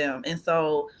cling to them. And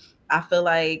so I feel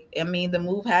like, I mean, the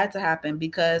move had to happen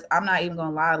because I'm not even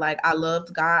gonna lie. Like I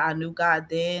loved God, I knew God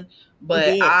then, you but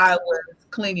did. I was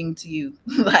clinging to you.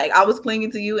 Like I was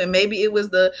clinging to you, and maybe it was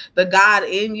the God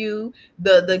in you,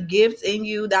 the gifts in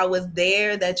you that was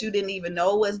there that you didn't even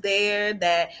know was there,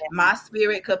 that my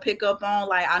spirit could pick up on.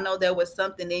 Like I know there was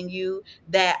something in you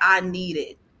that I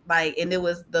needed. Like, and it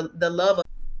was the love of.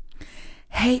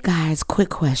 Hey guys, quick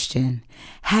question.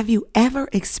 Have you ever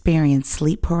experienced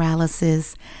sleep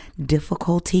paralysis,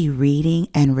 difficulty reading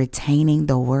and retaining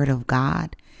the Word of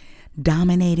God,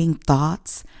 dominating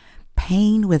thoughts,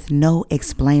 pain with no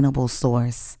explainable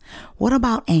source? What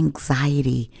about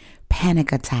anxiety,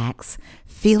 panic attacks,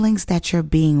 feelings that you're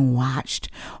being watched,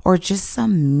 or just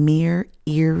some mere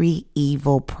eerie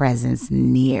evil presence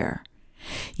near?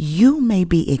 You may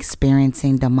be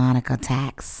experiencing demonic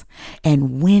attacks,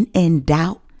 and when in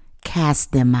doubt,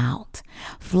 cast them out.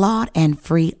 Flawed and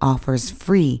Free offers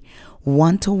free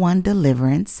one-to-one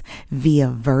deliverance via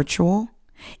virtual,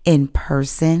 in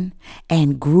person,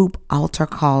 and group altar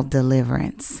call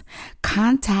deliverance.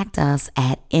 Contact us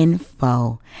at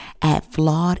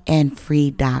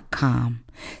info@flawedandfree.com.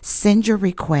 Send your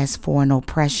request for an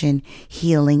oppression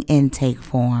healing intake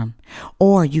form,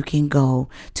 or you can go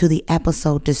to the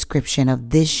episode description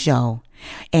of this show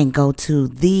and go to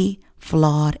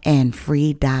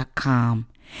theflawedandfree.com,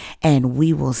 and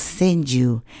we will send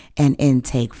you an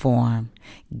intake form.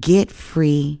 Get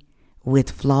free with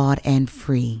Flawed and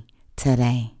Free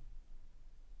today.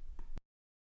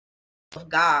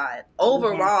 God Yeah.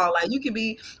 overall. Like you could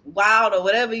be wild or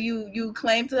whatever you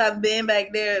claim to have been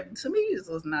back there. To me, this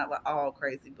was not like all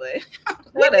crazy, but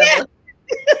whatever.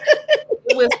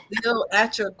 it was still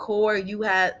at your core, you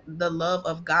had the love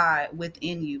of God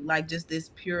within you, like just this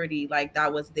purity, like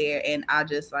that was there. And I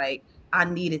just like, I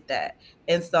needed that.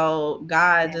 And so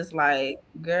God Yeah. just like,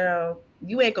 girl,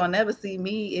 you ain't gonna never see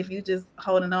me if you just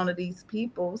holding on to these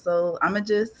people. So I'm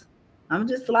just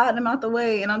sliding them out the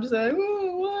way. And I'm just like,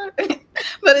 "Ooh, what?"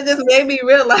 But it just made me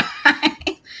realize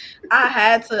I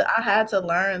had to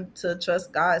learn to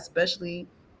trust God, especially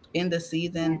in the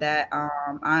season Yeah. that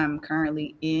I'm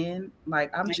currently in.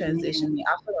 Like I'm Amen. transitioning.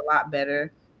 I feel a lot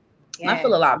better. I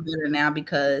feel Yes. a lot better now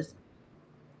because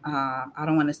I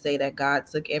don't want to say that God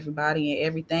took everybody and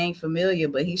everything familiar,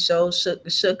 but He shook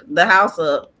the house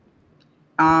up.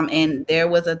 And there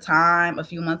was a time a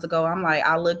few months ago, I'm like,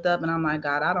 I looked up and I'm like,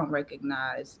 God, I don't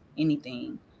recognize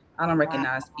anything. I don't Wow.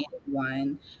 recognize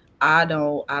anyone. I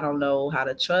don't know how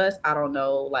to trust. I don't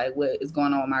know like what is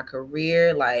going on in my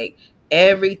career. Like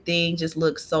everything just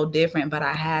looks so different, but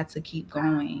I had to keep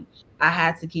going. I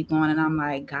had to keep going. And I'm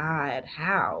like, God,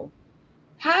 how?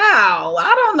 How?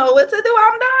 I don't know what to do.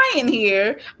 I'm dying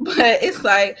here. But it's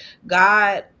like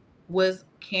God was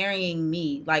carrying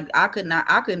me. Like I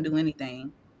couldn't do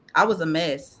anything. I was a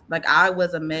mess. Like I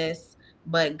was a mess,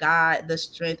 but God, the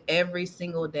strength every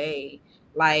single day,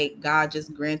 like God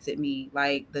just granted me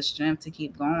like the strength to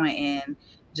keep going. And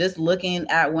just looking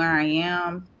at where I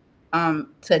am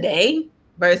today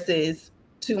versus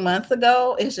 2 months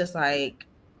ago, it's just like,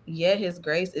 yeah, his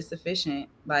grace is sufficient.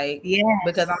 Like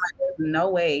because I'm Yes. like, no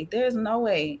way. There's no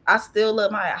way. I still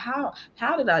love my how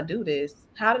did I do this?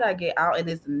 How did I get out? And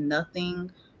it's nothing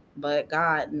but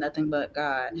God, nothing but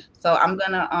God. So I'm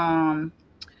gonna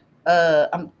uh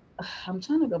I'm I'm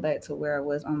trying to go back to where I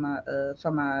was on my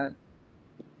for my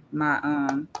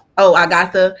oh I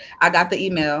got the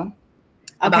email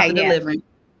about Okay. the Yeah. deliverance.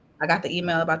 I got the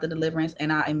email about the deliverance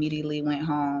and I immediately went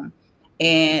home.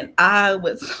 And I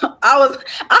was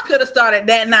I could have started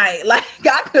that night. Like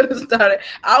I could have started.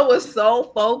 I was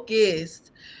so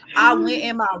focused. I went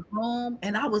in my room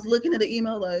and I was looking at the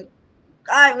email like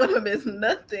I ain't want to miss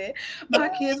nothing. My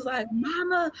kids like,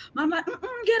 Mama,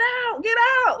 get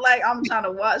out. Like I'm trying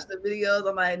to watch the videos.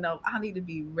 I'm like, no, I need to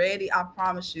be ready. I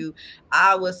promise you,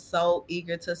 I was so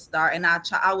eager to start, and I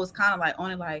was kind of like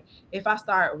on it, like if I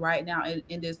start right now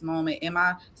in this moment,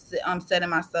 I'm setting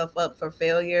myself up for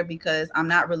failure because I'm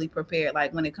not really prepared.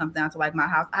 Like when it comes down to like my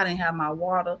house, I didn't have my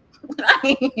water. I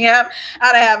didn't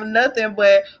have nothing,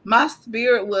 but my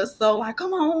spirit was so like,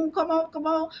 come on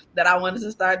that I wanted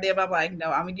to start there. But I'm like,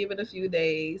 no, I'm gonna give it a few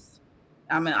days.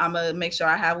 I'm gonna make sure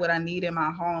I have what I need in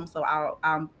my home, so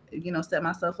I'll set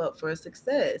myself up for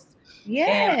success.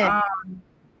 And Yeah.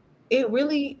 it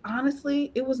really,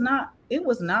 honestly, it was not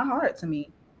hard to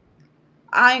me.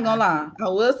 I ain't gonna lie, I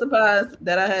was surprised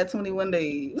that I had 21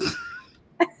 days.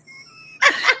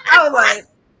 I was like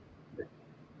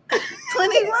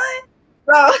 21,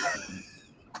 bro,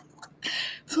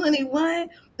 21.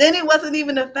 Then it wasn't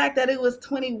even the fact that it was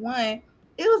 21.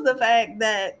 It was the fact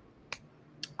that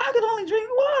I could only drink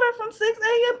water from 6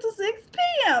 a.m. to 6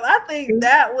 p.m. I think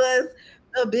that was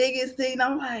the biggest thing.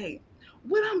 I'm like,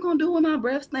 what I'm gonna do with my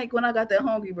breath snake when I got that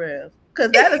hungry breath?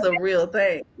 Because that is a real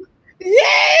thing.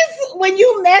 Yes. When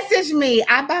you messaged me,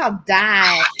 I about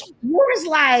died. You was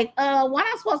like, what am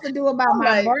I supposed to do about I'm my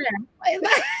like, breath?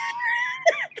 Like,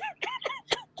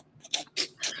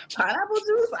 pineapple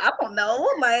juice? I don't know.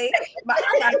 Like, but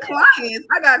I got clients.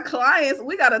 I got clients.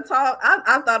 We gotta talk.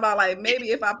 I thought about like maybe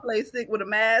if I play sick with a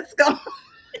mask on.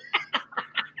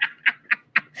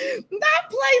 not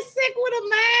play sick with a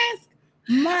mask.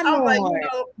 My I'm like,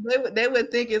 Lord. they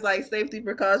would think it's like safety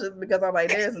precautions because I'm like,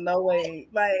 there's no way.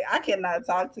 Like, I cannot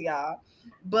talk to y'all.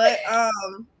 But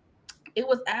it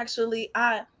was actually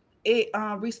I it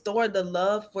restored the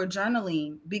love for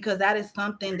journaling because that is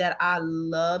something that I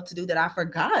love to do that I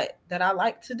forgot that I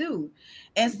like to do.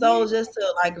 And Yeah. so just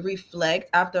to like reflect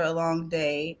after a long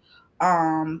day.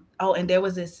 Oh, and there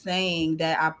was this saying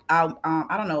that I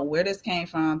don't know where this came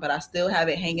from, but I still have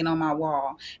it hanging on my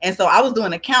wall. And so I was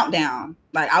doing a countdown.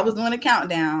 Like I was doing a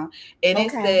countdown and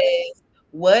it Okay. says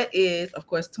what is, of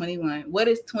course, 21. What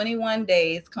is 21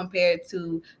 days compared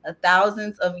to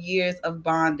thousands of years of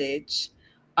bondage?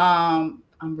 I'm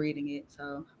reading it.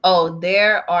 So, oh,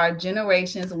 there are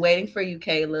generations waiting for you,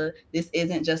 Kayla. This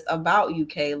isn't just about you,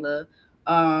 Kayla.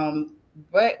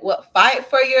 But what fight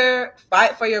for your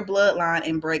bloodline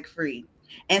and break free.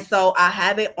 And so I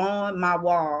have it on my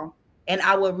wall and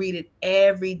I will read it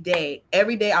every day.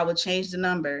 Every day I will change the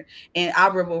number and I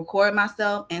will record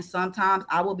myself and sometimes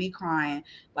I will be crying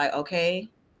like, okay,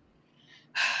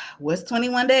 What's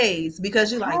 21 days?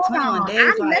 Because you like Hold 21 on.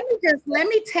 days, like, Let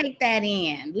me take that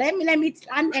in. And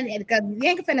because you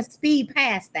ain't finna speed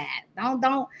past that.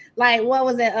 Don't like what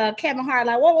was it? Kevin Hart,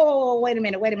 like, whoa, wait a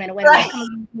minute. right.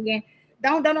 Come on again.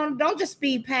 Don't just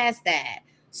speed past that.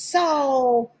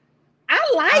 So I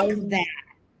I like was that.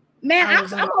 Man, I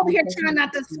was on I'm the over here trying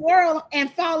not to swirl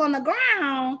and fall on the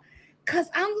ground. Cause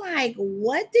I'm like,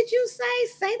 what did you say?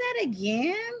 Say that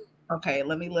again. Okay,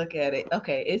 let me look at it.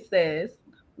 Okay, it says,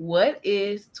 what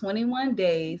is 21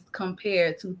 days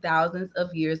compared to thousands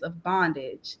of years of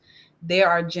bondage? There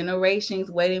are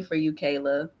generations waiting for you,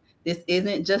 Kayla. This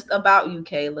isn't just about you,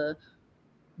 Kayla.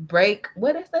 Break,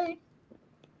 what did I say?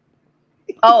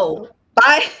 Oh,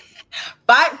 fight,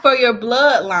 fight for your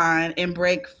bloodline and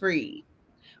break free.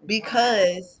 Wow.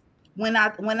 Because when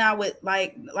I would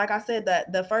like I said,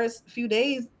 that the first few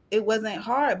days it wasn't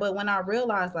hard, but when I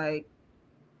realized like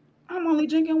I'm only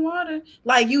drinking water.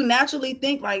 Like you naturally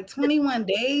think like 21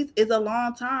 days is a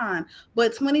long time,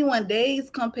 but 21 days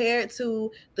compared to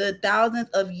the thousands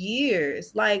of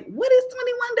years, like what is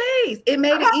 21 days? It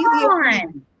made it easier Come for me.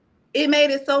 on. It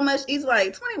made it so much easier.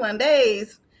 Like 21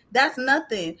 days, that's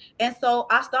nothing. And so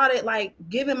I started like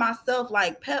giving myself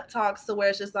like pep talks to where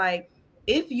it's just like,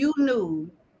 if you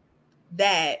knew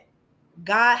that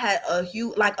God had a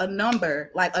huge, like a number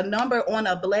on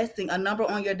a blessing, a number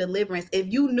on your deliverance.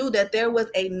 If you knew that there was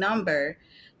a number,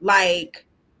 like,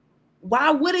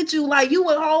 why wouldn't you? Like, you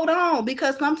would hold on,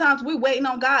 because sometimes we're waiting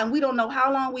on God and we don't know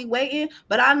how long we waiting.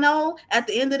 But I know at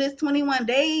the end of this 21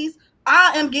 days,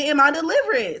 I am getting my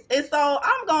deliverance. And so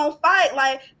I'm going to fight.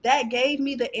 Like, that gave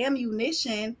me the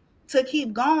ammunition to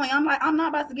keep going. I'm like, I'm not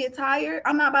about to get tired.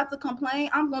 I'm not about to complain.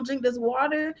 I'm going to drink this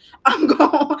water. I'm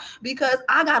going, because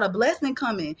I got a blessing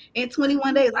coming in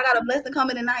 21 days. I got a blessing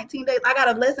coming in 19 days. I got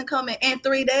a blessing coming in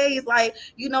 3 days. Like,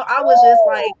 I was just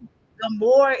like, the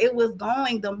more it was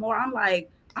going, the more I'm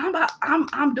like,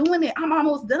 I'm doing it. I'm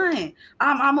almost done.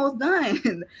 I'm almost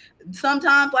done.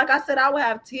 Sometimes, like I said, I would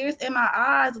have tears in my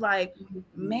eyes, like,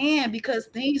 man, because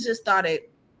things just started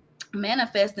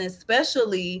manifesting,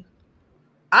 especially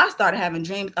I started having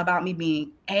dreams about me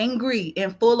being angry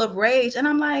and full of rage. And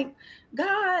I'm like,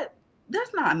 God,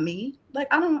 that's not me. Like,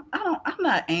 I'm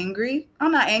not angry.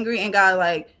 I'm not angry. And God,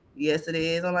 like, yes, it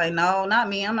is. I'm like, no, not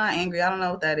me. I'm not angry. I don't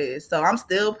know what that is. So I'm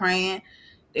still praying.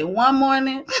 Then one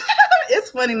morning,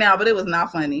 it's funny now, but it was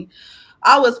not funny.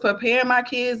 I was preparing my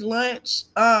kids' lunch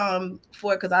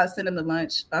for, because I sent them to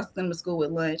lunch. I sent them to school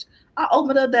with lunch. I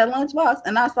opened up that lunch box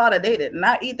and I saw that they did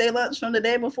not eat their lunch from the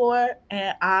day before,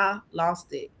 and I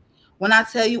lost it. When I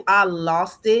tell you I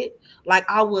lost it, like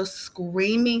I was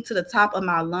screaming to the top of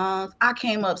my lungs. I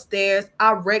came upstairs.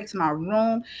 I wrecked my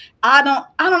room. I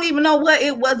don't even know what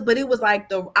it was, but it was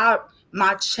like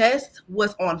my chest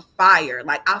was on fire.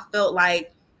 Like I felt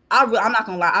like I'm not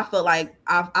gonna lie. I felt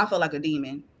like a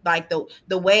demon. Like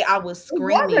the way I was It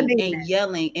was a screaming and demon.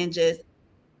 yelling and just,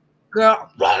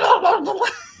 girl,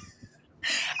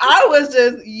 I was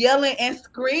just yelling and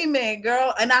screaming,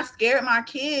 girl, and I scared my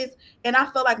kids. And I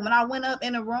felt like when I went up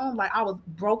in the room, like I was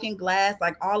broken glass,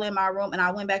 like all in my room. And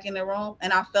I went back in the room,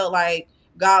 and I felt like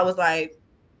God was like,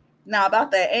 "Now about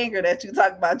that anger that you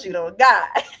talk about, you don't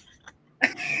got."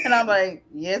 And I'm like,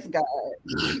 "Yes, God."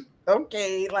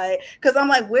 Okay, like, because I'm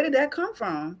like, where did that come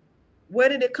from? Where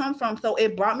did it come from? So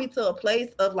it brought me to a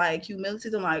place of like humility.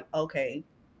 I'm like, okay,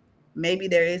 maybe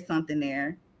there is something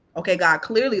there. Okay, God,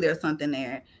 clearly there's something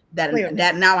there Clearly.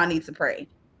 that now I need to pray,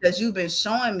 because you've been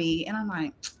showing me. And I'm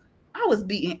like, I was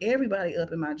beating everybody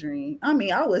up in my dream. I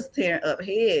mean, I was tearing up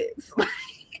heads,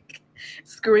 like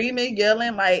screaming,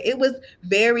 yelling. Like it was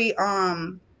very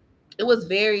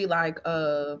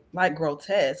like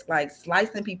grotesque, like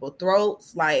slicing people's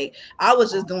throats. Like I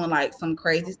was just doing like some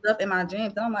crazy stuff in my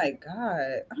dreams. And I'm like,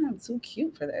 God, I am too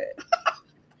cute for that.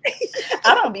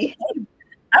 I don't behave.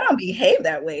 I don't behave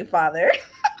that way, Father.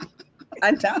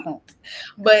 I don't.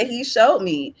 But he showed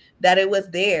me that it was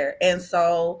there. And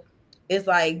so it's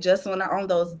like, just on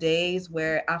those days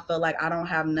where I feel like I don't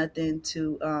have nothing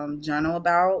to journal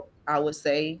about, I would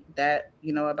say that,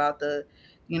 about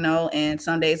and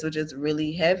some days were just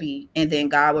really heavy. And then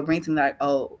God would bring to me like,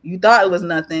 oh, you thought it was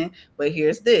nothing, but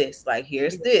here's this, like,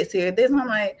 here's this, here's this. And I'm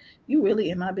like, you really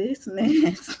in my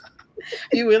business.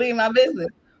 You really in my business.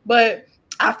 But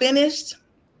I finished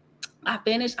I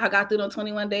got through the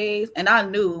 21 days, and I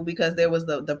knew, because there was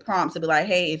the prompt to be like,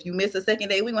 hey, if you miss a second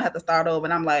day, we're gonna have to start over.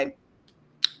 And I'm like,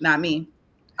 not me.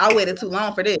 I waited too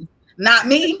long for this. Not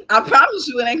me. I promise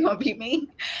you it ain't gonna be me.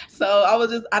 So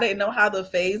I didn't know how the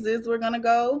phases were gonna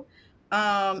go.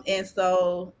 And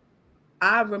so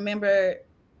I remember,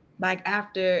 like,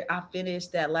 after I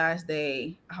finished that last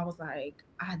day, I was like,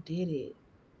 I did it.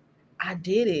 I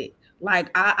did it. Like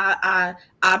I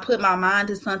put my mind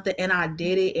to something and I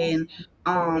did it. And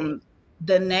um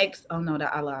the next, oh no,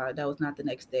 that I lied. That was not the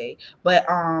next day. But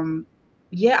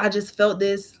yeah, I just felt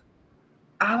this,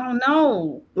 I don't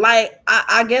know. Like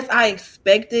I guess I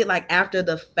expected like after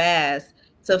the fast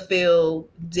to feel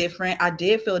different. I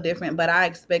did feel different, but I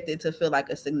expected to feel like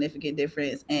a significant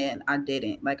difference and I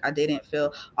didn't. Like I didn't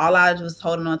feel, all I was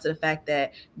holding on to the fact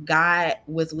that God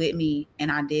was with me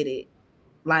and I did it.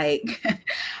 Like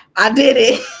I did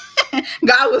it.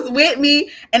 God was with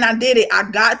me and I did it. I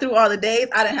got through all the days.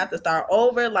 I didn't have to start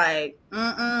over. Like,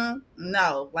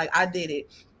 no, like I did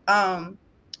it. Um,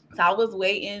 so I was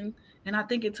waiting, and I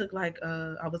think it took like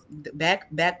I was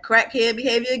back crackhead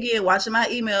behavior again, watching my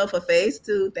email for phase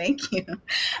two. Thank you.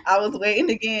 I was waiting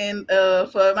again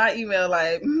for my email,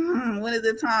 like when is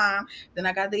it time? Then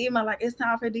I got the email like it's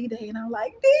time for D Day, and I'm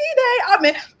like D Day. I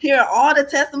mean, hearing all the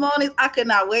testimonies, I could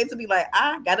not wait to be like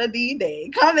I got a D Day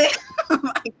coming.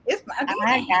 Like it's my D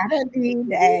I Day. got a D D-Day.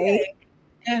 day.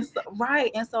 And so, right.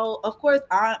 And so, of course,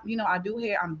 I do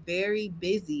hair. I'm very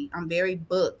busy. I'm very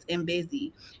booked and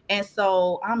busy. And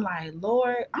so I'm like,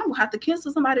 Lord, I'm gonna have to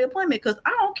cancel somebody's appointment because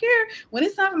I don't care. When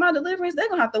it's time for my deliverance, they're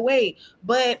gonna have to wait.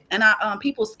 But and I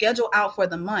people schedule out for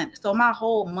the month. So my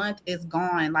whole month is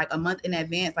gone, like a month in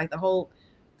advance. Like the whole,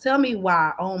 tell me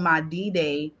why on my D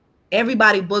Day,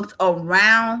 everybody booked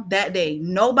around that day.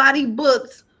 Nobody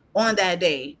booked on that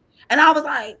day. And I was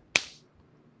like,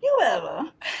 you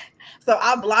ever. So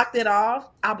I blocked it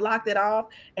off. I blocked it off,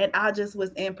 and I just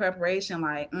was in preparation.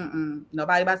 Like,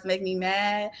 nobody about to make me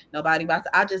mad. Nobody about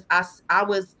to. I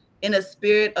was in a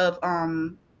spirit of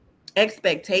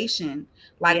expectation.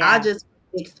 Like I Yeah. just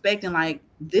expecting like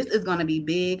this is gonna be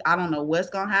big. I don't know what's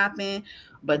gonna happen,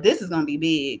 but this is gonna be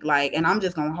big. Like, and I'm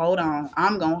just gonna hold on.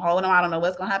 I'm gonna hold on. I don't know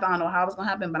what's gonna happen. I don't know how it's gonna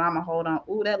happen, but I'm gonna hold on.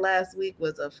 Ooh, that last week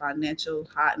was a financial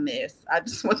hot mess. I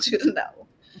just want you to know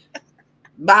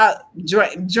about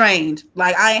drained.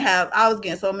 Like I ain't have. I was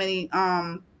getting so many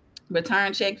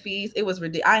return check fees. It was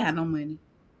ridiculous. I ain't had no money.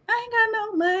 I ain't got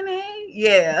no money.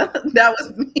 Yeah, that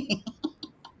was me.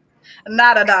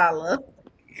 Not a dollar.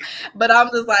 But I'm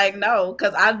just like no,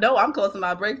 because I know I'm close to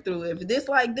my breakthrough. If this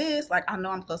like this, like I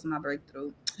know I'm close to my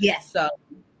breakthrough. Yes. So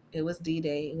it was D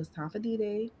Day. It was time for D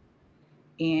Day,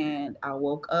 and I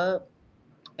woke up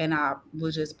and I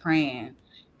was just praying.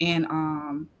 And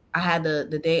I had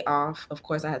the day off. Of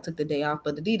course, I had took the day off,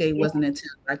 but the D Day Yeah. wasn't until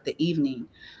like the evening.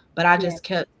 But I Yeah. just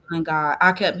kept telling God.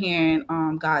 I kept hearing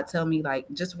God tell me like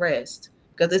just rest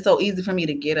because it's so easy for me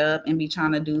to get up and be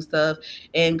trying to do stuff.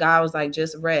 And God was like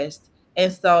just rest.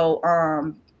 And so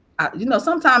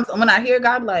sometimes when I hear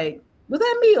God like, was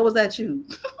that me or was that you?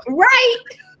 Right.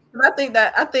 I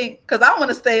think because I want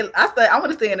to stay. I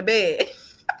want to stay in the bed.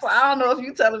 So I don't know if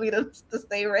you telling me to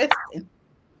stay resting.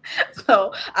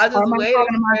 So I Or just am I waited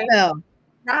talking for to it. myself?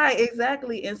 Right,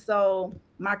 exactly. And so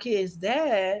my kid's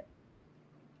dad,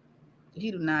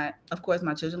 he do not. Of course,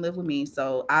 my children live with me,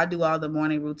 so I do all the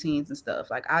morning routines and stuff.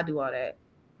 Like I do all that.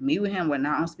 Me with him, we're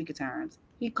not on speaker terms.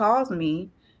 He calls me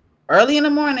early in the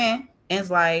morning and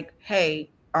is like,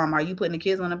 "Hey, are you putting the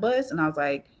kids on the bus?" And I was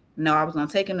like, "No, I was gonna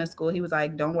take him to school." He was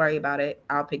like, "Don't worry about it.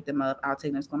 I'll pick them up. I'll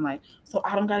take them to school." I'm like, "So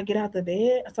I don't gotta get out the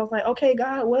bed?" So I was like, "Okay,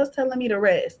 God was telling me to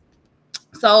rest."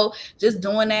 So just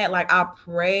doing that, like I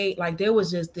prayed, like there was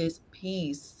just this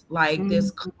peace, like this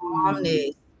Mhm.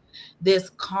 calmness, this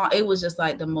calm. It was just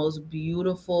like the most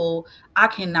beautiful. I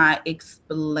cannot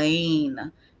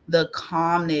explain the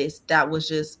calmness that was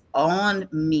just on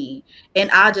me.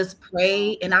 And I just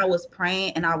prayed and I was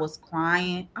praying and I was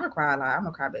crying. I cried a lot. I'm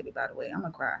a crybaby, by the way. I'm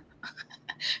gonna cry.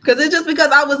 Because it's just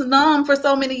because I was numb for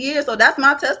so many years. So that's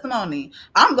my testimony.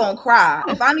 I'm gonna cry.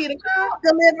 If I need to cry,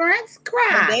 Deliverance, but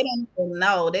cry. they don't even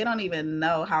know. They don't even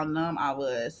know how numb I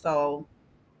was. So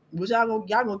what y'all gonna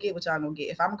get what y'all gonna get.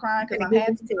 If I'm crying because Gonna I'm get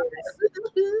happy, these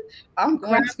tears. I'm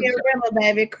Cry going to me a cry. river,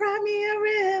 baby. Cry me a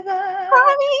river.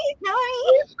 Cry me, cry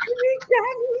me.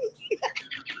 Cry me,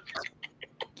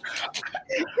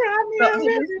 cry me So a it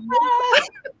was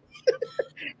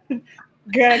river.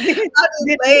 Girl, I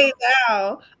just laid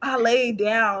down. I laid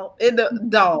down in the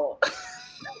dog.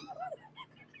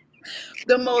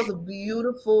 The most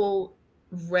beautiful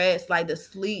rest, like the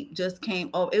sleep just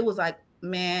came over. It was like,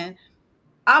 man,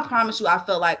 I promise you, I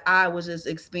felt like I was just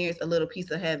experienced a little piece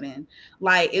of heaven.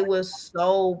 Like it was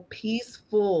so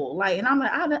peaceful. Like, and I'm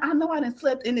like, I know I didn't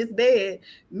slept in this bed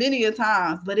many a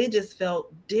times, but it just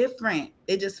felt different.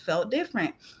 It just felt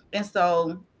different. And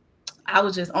so I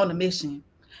was just on a mission.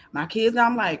 My kids,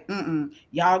 I'm like,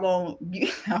 y'all gonna,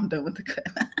 I'm done with the cut.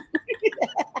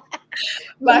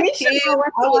 My Lanisha kids, know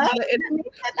what's up.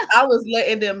 I was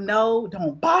letting them know,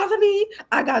 don't bother me.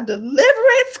 I got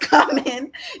deliverance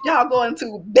coming. Y'all going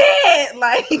to bed.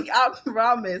 Like, I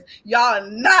promise. Y'all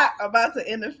not about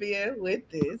to interfere with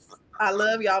this. I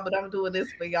love y'all, but I'm doing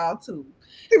this for y'all too.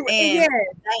 And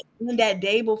Yeah. that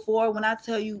day before, when I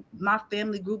tell you my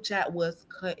family group chat was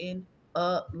cutting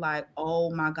up, like, oh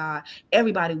my God.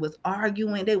 Everybody was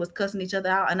arguing. They was cussing each other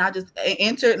out. And I just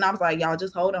entered and I was like, y'all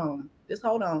just hold on. Just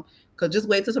hold on. Cause just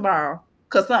wait till tomorrow.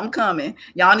 Cause something coming.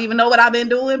 Y'all don't even know what I've been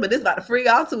doing, but this about to free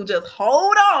y'all too. Just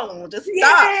hold on. Just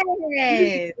stop.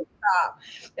 Yes. Stop.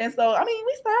 And so I mean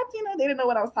we stopped, they didn't know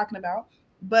what I was talking about.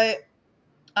 But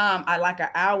I like an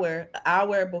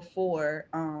hour before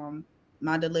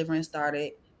my deliverance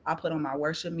started, I put on my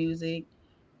worship music.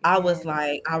 I was Yes.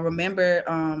 like, I remember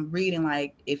reading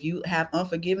like if you have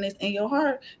unforgiveness in your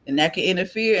heart, then that can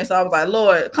interfere. And so I was like,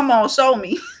 Lord, come on, show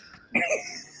me.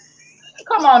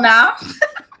 Come on now.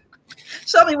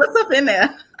 Show me what's up in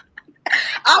there.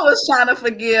 I was trying to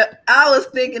forget. I was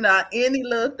thinking of any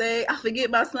little thing. I forget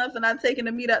about something. I taking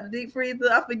the meat out the deep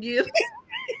freezer. I forgive.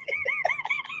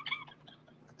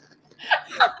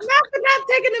 Not for not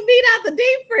taking the meat out the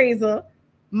deep freezer.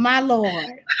 My Lord.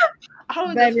 I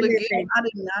would just Baby, forget. listen.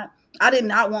 I did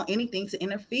not want anything to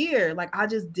interfere. Like I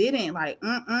just didn't. Like,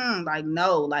 like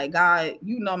no, like God,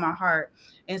 you know my heart.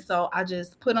 And so I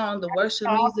just put on the worship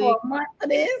Call for music. a month for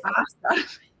this. I started,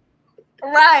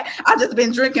 right. I just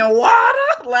been drinking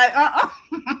water. Like,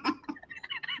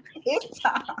 it's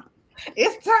time.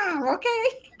 It's time, okay?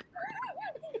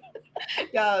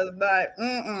 Y'all, but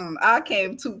I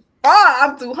came too far.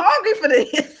 I'm too hungry for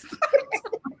this.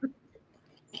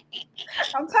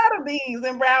 I'm tired of beans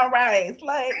and brown rice.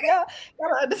 Like, y'all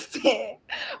don't understand.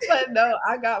 But no,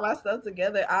 I got myself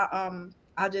together.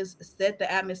 I just set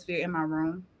the atmosphere in my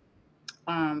room.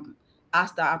 Um,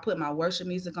 I put my worship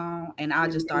music on and I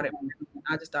just started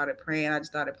praying. I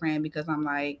just started praying because I'm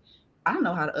like, I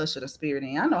know how to usher the spirit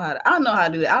in. I know how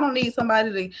to do it. I don't need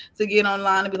somebody to get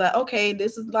online and be like, okay,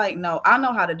 this is like, no, I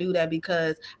know how to do that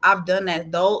because I've done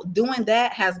that. Though doing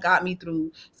that has got me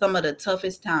through some of the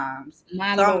toughest times.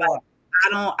 My So I'm like, Lord.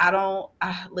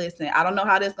 listen, I don't know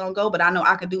how this gonna go, but I know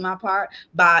I can do my part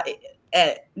by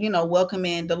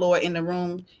welcoming the Lord in the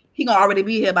room. He gonna already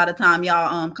be here by the time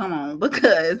y'all come on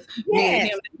because me and Yes.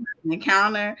 him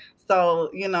encounter.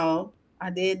 So I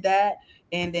did that,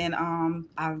 and then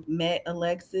I met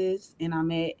Alexis and I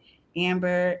met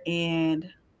Amber, and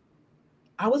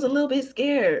I was a little bit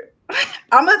scared.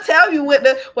 I'm gonna tell you what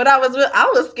I was.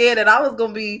 I was scared that I was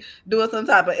gonna be doing some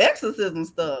type of exorcism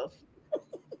stuff.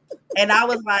 And I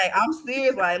was like, I'm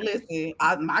serious. Like, listen,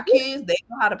 my kids, they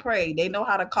know how to pray. They know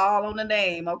how to call on the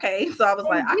name. Okay. So I was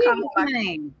like, In Jesus'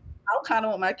 name. I kind of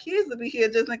want my kids to be here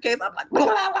just in case. I'm like, blah,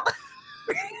 blah, blah.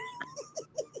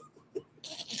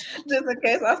 Just in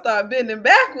case I start bending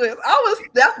backwards.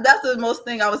 That's the most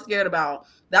thing I was scared about.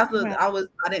 Right.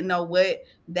 I didn't know what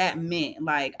that meant.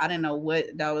 Like, I didn't know what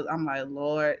that was. I'm like,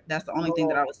 Lord, that's the only thing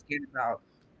that Lord. I was scared about.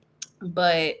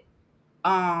 But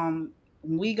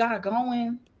we got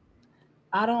going.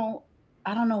 I don't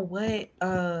I don't know what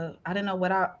I didn't know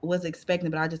what I was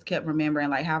expecting, but I just kept remembering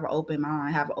like have an open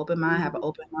mind, have an open mind, have an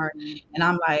open heart. And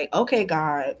I'm like, okay,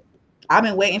 God, I've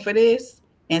been waiting for this.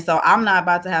 And so I'm not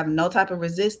about to have no type of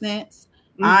resistance.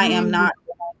 I am Mm-hmm. not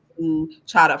to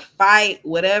try to fight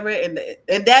whatever. And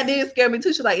that did scare me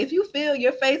too. She's like, if you feel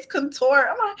your face contort,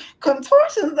 I'm like,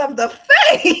 contortions of the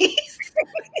face.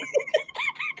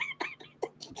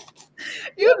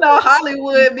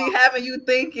 Hollywood be having you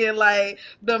thinking like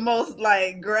the most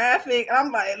like graphic.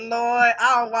 I'm like, Lord,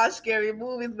 I don't watch scary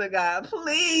movies, but God,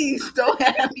 please don't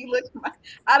have me look.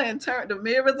 I didn't turn the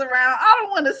mirrors around. I don't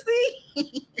want to see.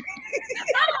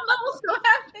 I don't know what's gonna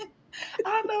happen. I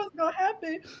don't know what's gonna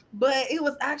happen. But it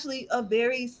was actually a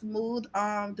very smooth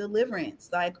deliverance.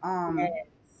 Like Yes.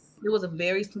 it was a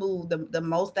very smooth. The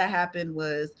most that happened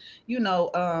was, you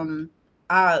know,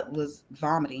 I was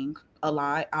vomiting a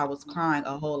lot. I was crying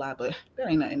a whole lot, but that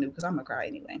ain't nothing new because I'm gonna cry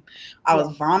anyway. I Yeah.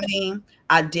 was vomiting.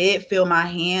 I did feel my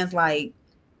hands like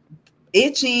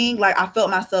itching, like I felt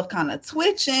myself kind of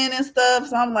twitching and stuff.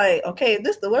 So I'm like, okay, if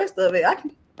this the worst of it, I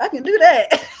can do that.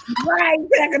 Right.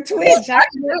 Like a Yeah, twitch. I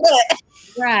can do that.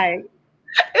 Right.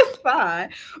 It's fine.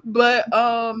 But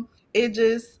it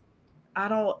just I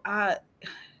don't I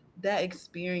that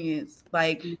experience,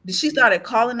 like she started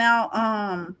calling out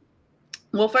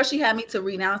well, first she had me to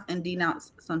renounce and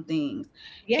denounce some things.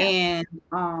 Yeah. And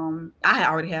I had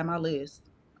already had my list.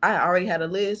 I had already had a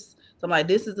list. So I'm like,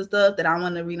 this is the stuff that I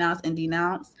want to renounce and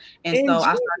denounce. And In so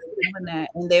I Jesus. started doing that.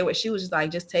 And she was just like,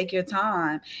 just take your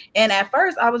time. And at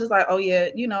first I was just like, oh yeah,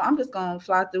 I'm just gonna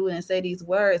fly through it and say these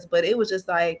words. But it was just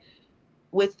like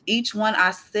with each one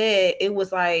I said, it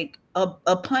was like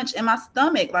a punch in my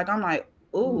stomach. Like I'm like,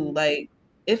 ooh, Mm, like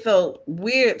it felt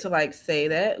weird to like say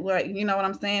that. Like, you know what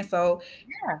I'm saying? So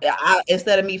yeah.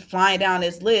 instead of me flying down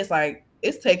this list, like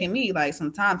it's taking me like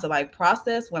some time to like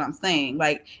process what I'm saying.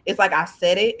 Like it's like I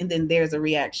said it and then there's a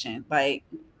reaction. Like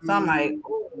so I'm like, Mm,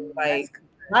 ooh, that's like good.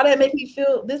 why that make me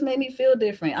feel this made me feel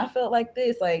different. I felt like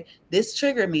this, like this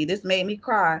triggered me, this made me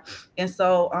cry. And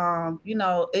so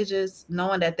it's just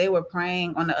knowing that they were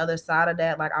praying on the other side of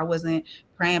that. Like I wasn't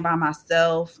praying by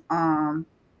myself.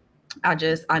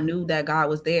 I knew that God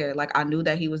was there. Like I knew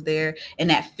that he was there and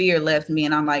that fear left me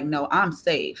and I'm like, no, I'm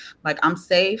safe. Like I'm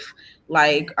safe. Yeah.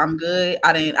 Like I'm good.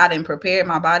 I didn't prepare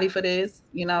my body for this,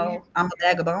 Yeah. I'm a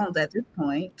bag of bones at this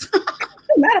point.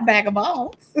 Not a bag of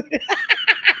bones.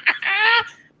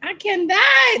 I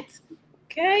cannot.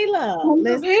 Kayla, I'm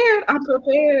listen, prepared. I'm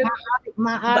prepared.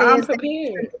 my I'm audience, they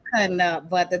prepared. cutting up,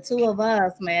 but the two of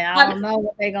us, man, I Like don't know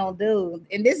what they gonna do.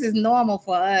 And this is normal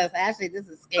for us. Actually, this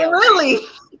is scale time. really.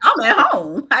 I'm at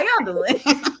home. How y'all doing?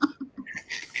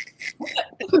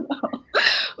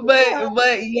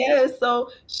 but yeah, so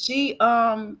she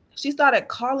started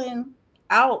calling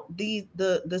out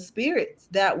the spirits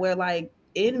that were like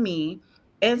in me.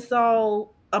 And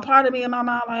so a part of me in my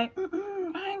mind like,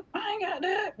 I ain't got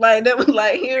that. Like that was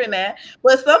like hearing that.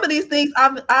 But some of these things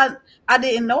I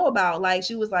didn't know about. Like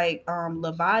she was like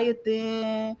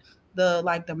Leviathan,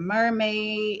 the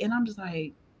mermaid, and I'm just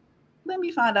like, let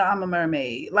me find out I'm a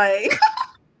mermaid. Like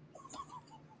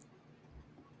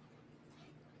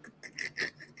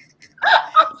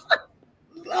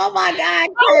Oh my God, I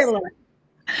was Kayla.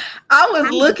 I was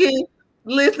I'm looking.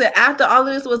 Listen, after all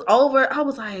of this was over, I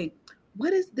was like,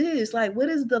 "What is this? Like, what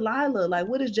is Delilah? Like,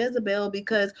 what is Jezebel?"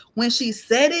 Because when she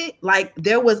said it, like,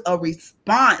 there was a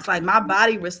response. Like, my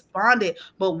body responded.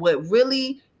 But what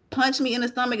really punched me in the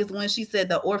stomach is when she said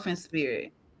the orphan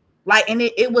spirit. Like, and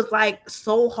it was like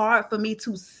so hard for me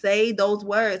to say those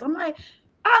words. I'm like,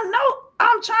 I know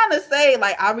I'm trying to say,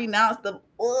 like, I renounced the,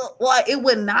 like, it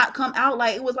would not come out.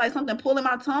 Like, it was like something pulling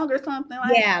my tongue or something.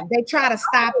 Like, Yeah, they try to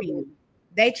stop you.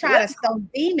 They try what? to stop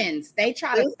demons. They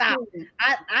try to stop. Listen.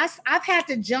 I've had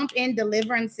to jump in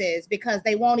deliverances because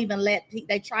they won't even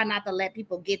they try not to let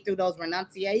people get through those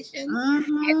renunciations.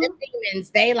 And the Mhm.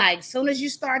 demons, they like soon as you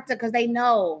start to, because they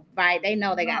know, right? They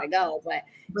know they Yeah. gotta go. But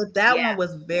But that yeah. one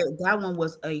was that one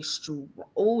was a strong.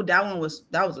 Oh, that was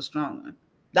a strong one.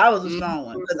 That was a Mhm, strong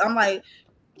one because I'm like,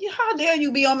 yeah, how dare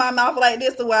you be on my mouth like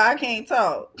this to where I can't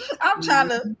talk? mhm. I'm trying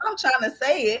to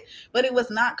say it, but it was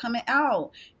not coming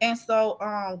out. And so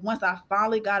once I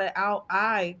finally got it out,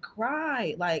 I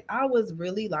cried. Like I was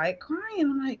really like crying.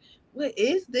 I'm like, what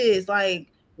is this? Like,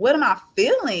 what am I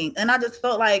feeling? And I just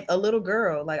felt like a little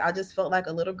girl. Like I just felt like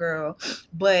a little girl.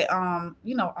 But all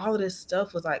of this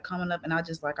stuff was like coming up and I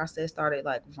just like I said started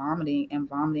like vomiting and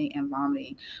vomiting and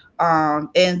vomiting.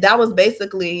 And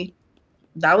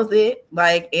that was it.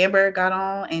 Like Amber got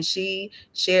on and she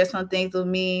shared some things with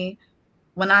me.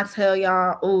 When I tell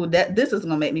y'all, oh, that this is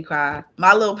gonna make me cry.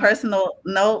 My little personal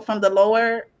note from the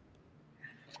Lord.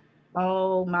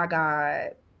 Oh my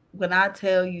God. When I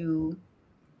tell you,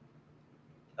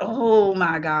 oh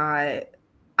my God,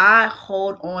 I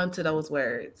hold on to those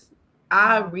words.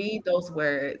 I Oh, read those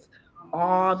words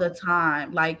all the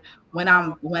time. Like when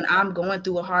I'm going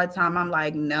through a hard time, I'm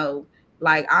like, no,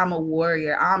 like I'm a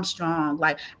warrior. I'm strong.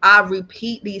 Like I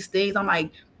repeat these things. I'm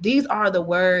like, these are the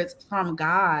words from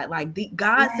God. Like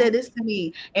God yeah. said this to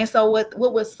me. And so what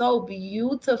was so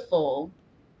beautiful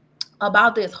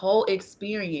about this whole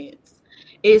experience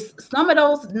is some of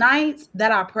those nights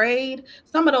that I prayed,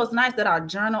 some of those nights that I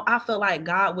journaled, I felt like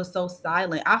God was so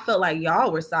silent. I felt like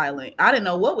y'all were silent. I didn't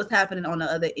know what was happening on the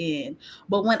other end.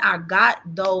 But when I got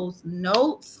those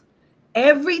notes,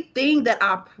 everything that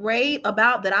I prayed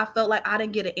about that I felt like I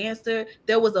didn't get an answer,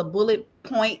 there was a bullet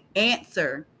point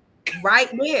answer right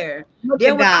there. Look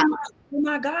There at was, God. I'm like, oh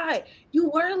my God, you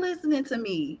were listening to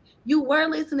me. You were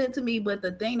listening to me. But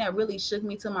the thing that really shook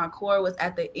me to my core was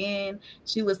at the end,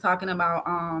 she was talking about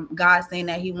God saying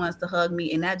that he wants to hug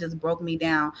me. And that just broke me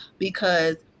down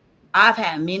because I've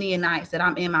had many a nights that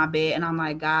I'm in my bed and I'm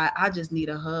like, God, I just need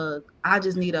a hug. I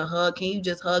just need a hug. Can you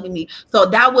just hug me? So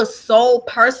that was so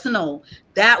personal.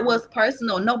 That was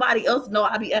personal. Nobody else know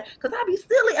I be because I be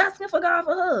silly asking for God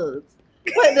for hugs.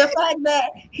 But the fact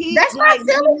that he That's not like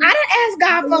silly. I didn't ask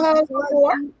God for really hugs hugged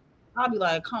before, me, I'll be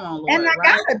like, come on, and Lord, I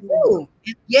right? got it too.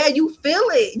 Yeah, you feel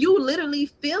it. You literally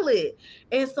feel it.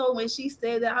 And so when she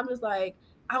said that, I'm just like,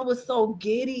 I was so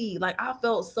giddy. Like I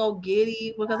felt so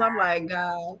giddy because I'm like,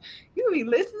 God, you be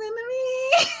listening to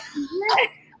me.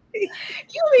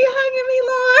 You be hugging me,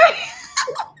 Lord.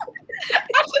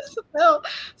 I just felt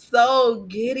so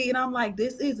giddy. And I'm like,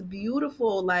 this is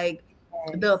beautiful. Like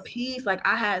the Yes. peace, like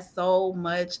I had so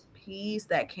much peace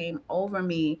that came over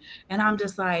me. And I'm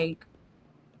just like,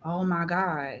 oh my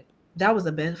God. That was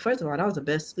the best. First of all, that was the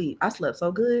best sleep. I slept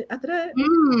so good after that.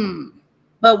 Mm.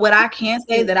 But what I can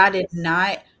say that I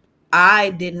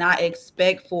did not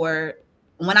expect for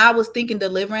when I was thinking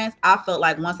deliverance, I felt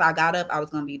like once I got up, I was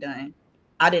gonna be done.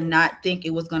 I did not think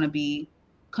it was gonna be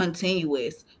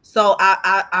continuous. So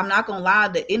I'm not gonna lie,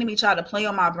 the enemy tried to play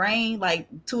on my brain like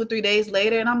 2 or 3 days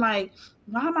later, and I'm like,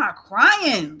 why am I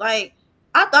crying? Like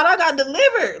I thought I got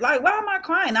delivered. Like why am I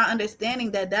crying? Not understanding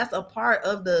that that's a part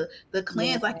of the Yeah.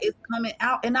 cleanse, like it's coming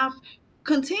out, and I've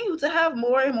continued to have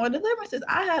more and more deliverances.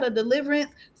 I had a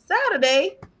deliverance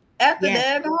Saturday at the Yes.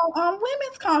 daggone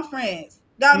women's conference.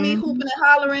 Got me Mm-hmm. hooping and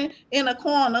hollering in a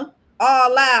corner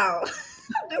all loud.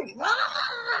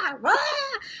 Rah, rah.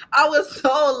 I was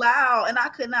so loud and I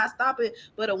could not stop it.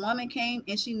 But a woman came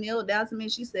and she kneeled down to me.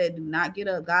 She said, do not get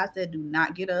up. God said, do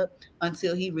not get up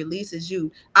until he releases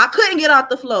you. I couldn't get off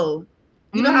the floor.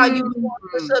 You know how you do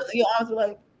push Mm. ups and your arms were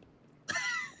like,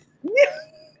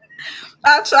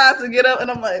 I tried to get up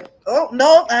and I'm like, oh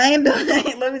no, I ain't doing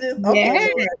it. Let me just okay, Yes.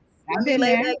 Lord. Let I've me been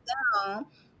lay there. back down.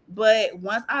 But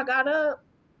once I got up,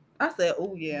 I said,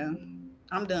 oh yeah,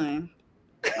 I'm done.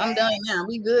 I'm done now.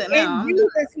 We good now. In I'm done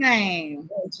Jesus' name.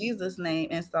 in Jesus' name.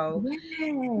 And so Yes.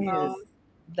 um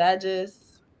that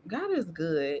just God is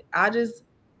good. I just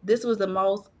this was the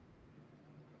most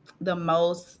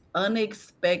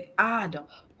unexpected. I don't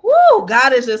whoo,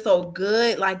 God is just so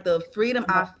good. Like the freedom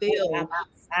I feel.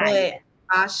 But Messiah.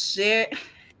 I shared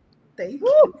thank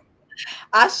you. Woo.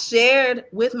 I shared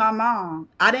with my mom.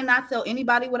 I did not tell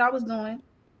anybody what I was doing.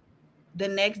 The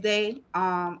next day,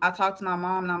 I talked to my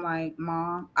mom and I'm like,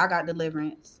 Mom, I got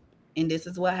deliverance. And this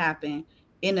is what happened.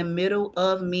 In the middle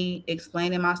of me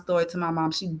explaining my story to my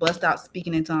mom, she bust out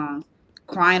speaking in tongues,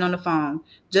 crying on the phone.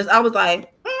 Just I was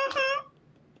like,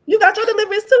 you got your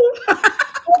deliverance too.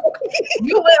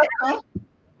 You welcome.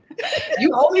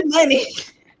 You owe me money.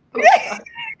 I'm sorry.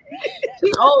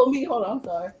 She owed me. Hold on, I'm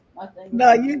sorry. My thing is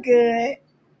No, up. you good.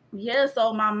 Yeah,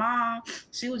 so my mom,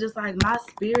 she was just like, my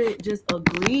spirit just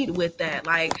agreed with that.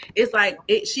 Like it's like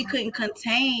she couldn't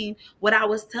contain what I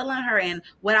was telling her and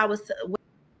what I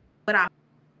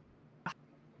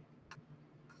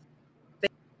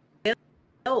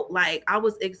felt. Like I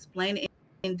was explaining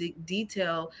in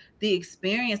detail the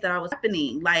experience that I was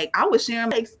happening. Like I was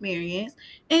sharing my experience,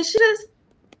 and she just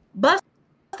bust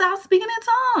out speaking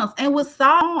in tongues and was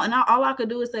so, and all I could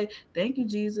do is say, "Thank you,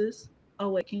 Jesus." Oh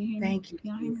wait, can you hear me? Thank you,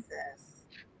 Can y'all hear me? Jesus.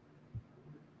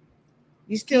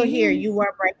 You Can still you hear here. me? You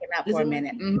were breaking up Is for a it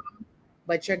minute. working? Mhm.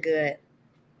 But you're good.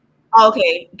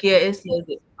 Okay, yeah, it says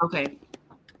it. Okay,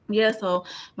 yeah. So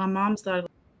my mom started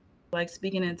like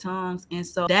speaking in tongues, and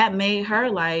so that made her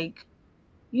like,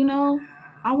 you know,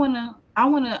 I wanna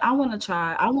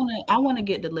try. I wanna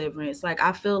get deliverance. Like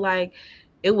I feel like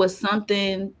it was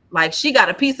something like she got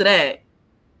a piece of that.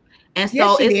 And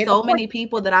Yes, so she it's did. Of so course. many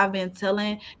people that I've been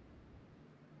telling,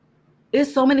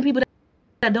 it's so many people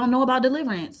that don't know about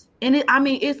deliverance. And I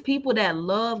mean, it's people that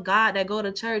love God that go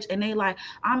to church and they like,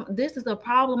 this is a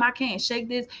problem. I can't shake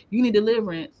this. You need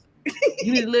deliverance.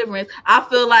 You need deliverance. I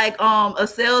feel like a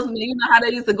salesman, you know how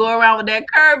they used to go around with that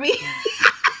Kirby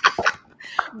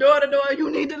door to door, you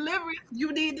need deliverance.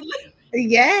 You need deliverance.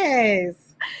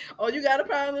 Yes. Oh, you got a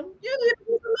problem? You need to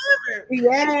be delivered. You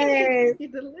need to Yes. be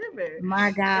delivered.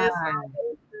 My God. And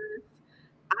so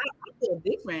I feel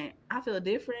different. I feel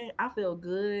different. I feel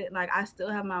good. Like I still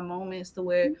have my moments to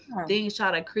where Yeah. things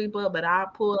try to creep up, but I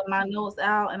pull my notes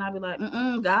out and I be like,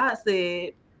 God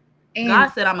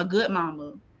And said I'm a good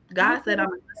mama. God said I'm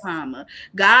a yes. good mama.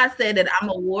 God said that I'm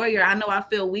a warrior. I know I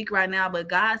feel weak right now, but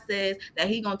God says that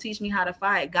He gonna teach me how to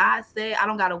fight. God said I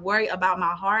don't gotta worry about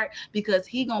my heart because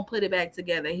He gonna put it back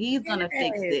together. He's gonna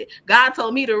fix Yes. it. God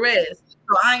told me to rest,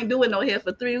 so I ain't doing no hair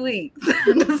for 3 weeks.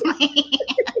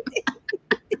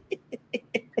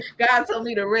 God told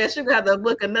me to rest. You got to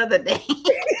book another day.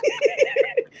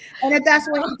 And if that's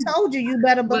what he told you, you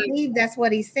better But believe that's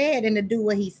what he said and to do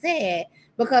what he said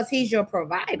because he's your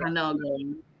provider. I know, girl.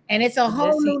 And it's a Yes,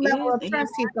 whole He new level is, of and He.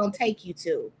 trust he's going to take you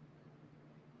to.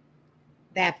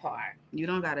 That part. You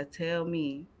don't gotta tell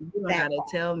me. You don't That gotta part.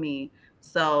 tell me.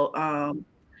 So,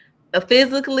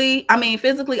 physically,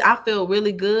 I feel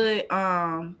really good.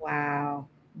 Wow.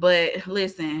 But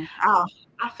listen,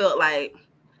 I felt like,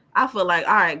 all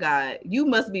right, God, you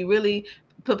must be really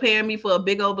preparing me for a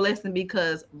big old blessing,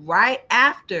 because right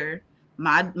after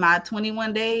my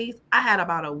 21 days, I had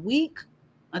about a week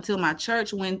until my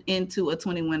church went into a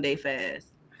 21-day fast.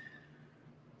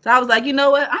 So I was like, you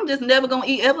know what? I'm just never gonna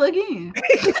eat ever again.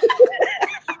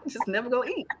 I'm just never gonna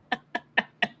eat.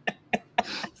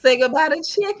 Say goodbye to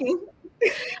chicken.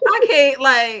 I can't,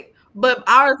 like, but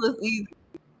ours was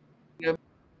easier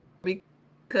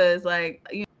because, like,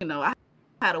 I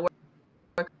had to work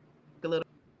a little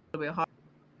bit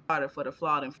harder for the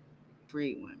flawed and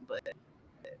free one. But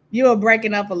You were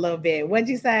breaking up a little bit. What'd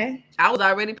you say? I was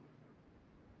already.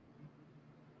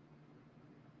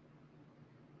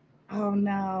 Oh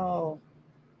no.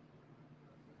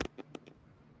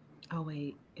 Oh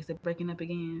wait, is it breaking up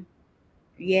again?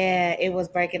 Yeah, it was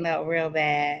breaking up real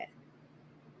bad.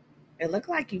 It looked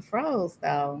like you froze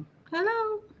though.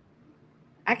 Hello.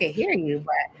 I could hear you,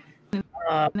 but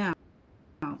Now.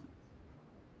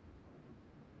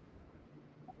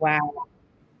 wow.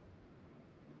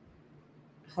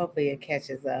 Hopefully it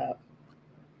catches up.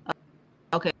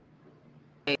 Okay.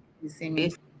 You see me?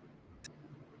 It's,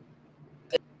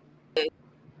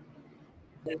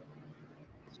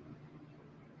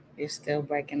 You're still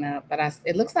breaking up, but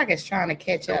it looks like it's trying to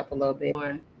catch up a little bit.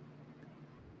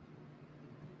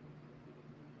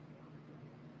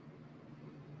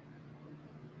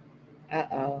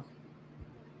 Uh-oh.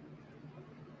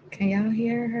 Can y'all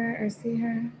hear her or see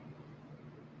her?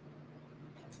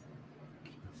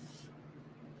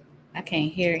 I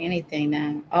can't hear anything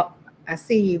now. Oh, I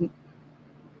see you.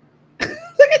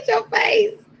 Look at your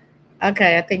face.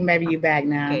 Okay, I think maybe you back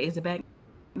now. okay, is it back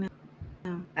now?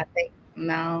 I think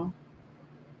no.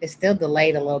 It's still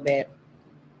delayed a little bit.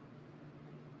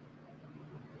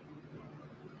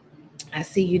 I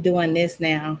see you doing this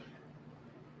now.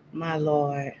 My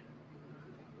Lord.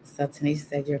 So Tanisha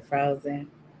said you're frozen.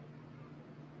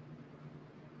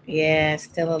 Yeah,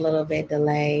 still a little bit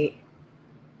delayed.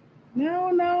 No,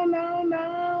 no, no,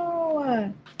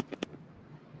 no.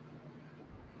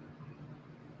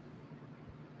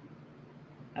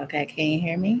 Okay, can you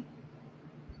hear me?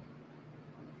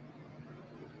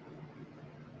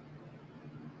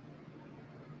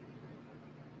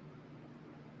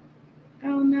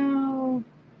 Oh no.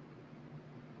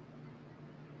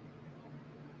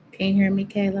 Can you hear me,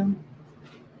 Kayla?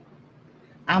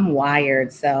 I'm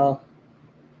wired, so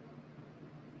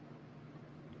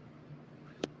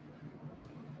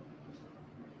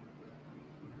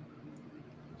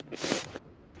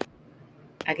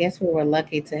I guess we were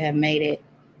lucky to have made it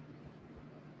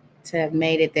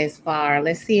this far.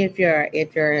 Let's see if your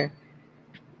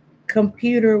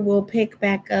computer will pick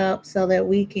back up so that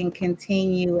we can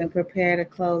continue and prepare to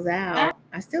close out.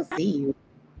 I still see you.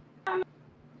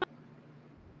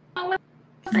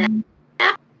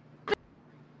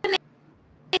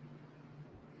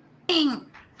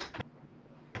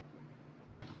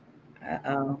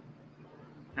 Uh-oh.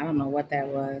 I don't know what that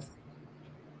was.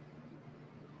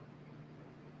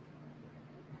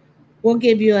 We'll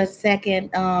give you a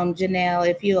second, Janelle,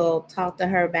 if you'll talk to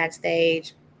her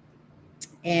backstage,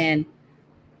 and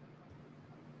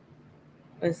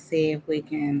let's see if we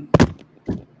can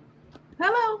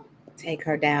Hello. take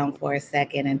her down for a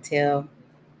second until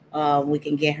we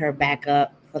can get her back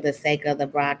up for the sake of the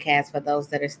broadcast. For those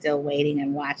that are still waiting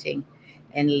and watching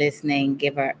and listening,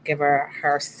 give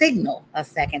her signal a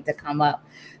second to come up.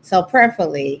 So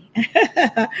prayerfully,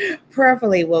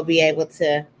 prayerfully, we'll be able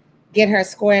to get her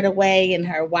squared away, and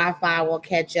her Wi-Fi will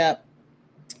catch up.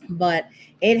 But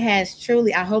it has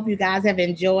truly, I hope you guys have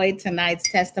enjoyed tonight's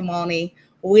testimony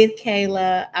with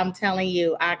Kayla. I'm telling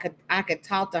you, I could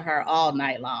talk to her all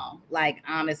night long, like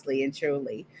honestly and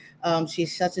truly.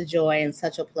 She's such a joy and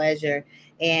such a pleasure.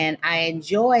 And I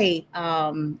enjoy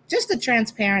just the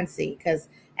transparency, because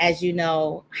as you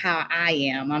know how I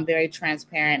am, I'm very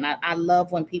transparent. I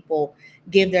love when people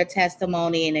give their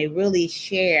testimony and they really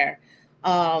share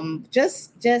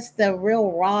just the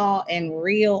real raw and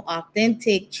real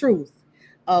authentic truth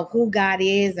of who God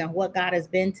is and what God has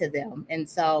been to them. And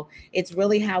so it's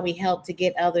really how we help to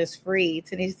get others free.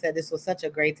 Tanisha said this was such a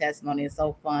great testimony. It's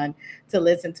so fun to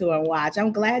listen to and watch.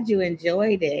 I'm glad you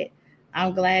enjoyed it.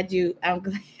 I'm glad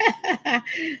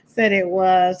said it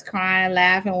was crying,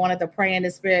 laughing, wanted to pray in the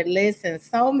spirit. Listen,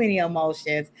 so many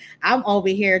emotions. I'm over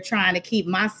here trying to keep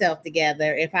myself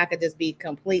together, if I could just be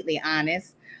completely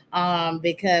honest,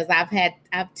 because I've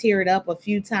teared up a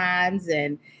few times,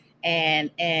 and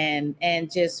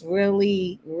just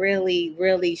really, really,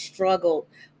 really struggled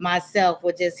myself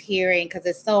with just hearing, because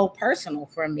it's so personal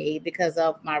for me because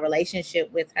of my relationship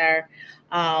with her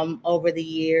over the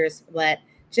years. But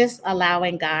just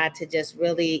allowing God to just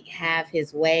really have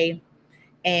his way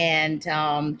and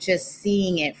just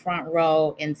seeing it front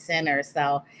row and center.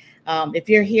 So if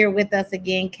you're here with us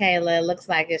again, Kayla, it looks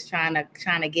like it's trying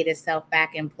to get itself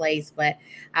back in place. But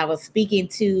I was speaking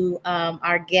to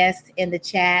our guest in the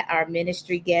chat, our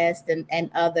ministry guest,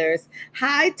 and others.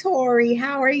 Hi, Tori.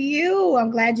 How are you?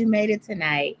 I'm glad you made it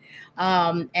tonight.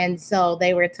 And so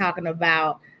they were talking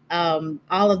about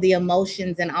all of the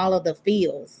emotions and all of the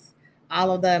feels,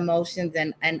 all of the emotions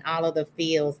and all of the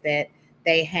feels that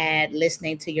they had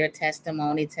listening to your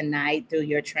testimony tonight through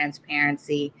your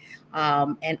transparency,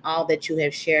 and all that you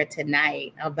have shared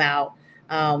tonight about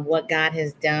what God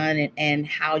has done, and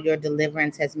how your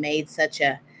deliverance has made such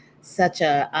a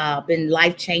been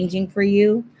life changing for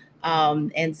you.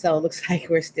 And so it looks like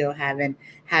we're still having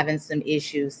some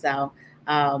issues. So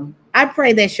I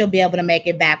pray that she'll be able to make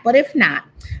it back. But if not,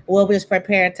 we'll just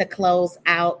prepare to close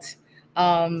out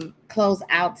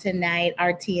tonight,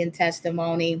 our tea and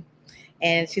testimony.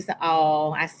 And she said,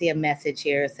 "Oh, I see a message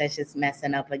here. It says it's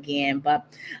messing up again." But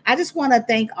I just want to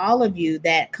thank all of you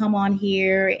that come on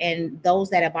here, and those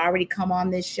that have already come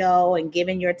on this show and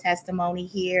given your testimony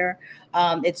here.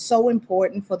 It's so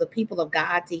important for the people of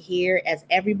God to hear, as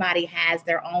everybody has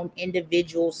their own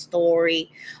individual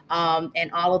story,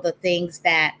 and all of the things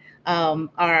that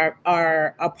are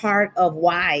a part of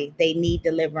why they need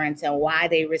deliverance and why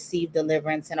they receive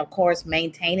deliverance, and of course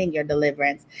maintaining your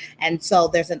deliverance. And so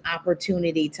there's an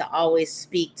opportunity to always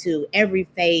speak to every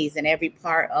phase and every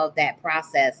part of that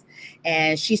process.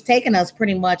 And she's taken us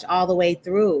pretty much all the way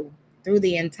through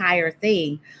the entire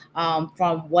thing,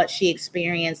 from what she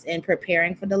experienced in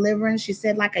preparing for deliverance. She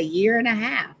said like a year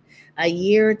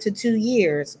to 2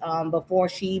 years, before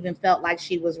she even felt like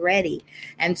she was ready.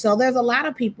 And so there's a lot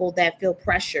of people that feel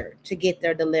pressure to get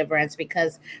their deliverance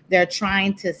because they're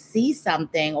trying to see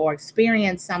something or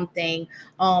experience something,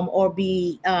 or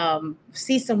be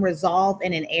see some resolve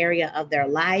in an area of their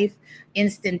life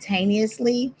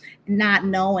instantaneously, not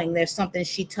knowing there's something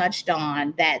she touched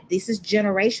on, that this is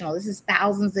generational. This is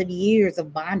thousands of years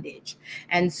of bondage.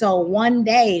 And so one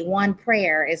day, one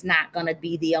prayer is not going to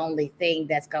be the only thing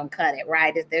that's going to cut it,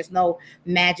 right? There's no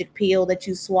magic pill that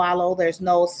you swallow, there's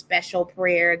no special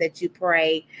prayer that you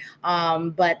pray.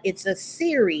 But it's a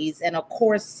series and a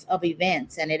course of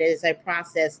events, and it is a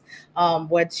process.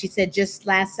 What she said, just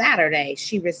last Saturday,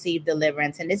 she received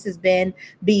deliverance, and this has been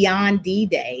beyond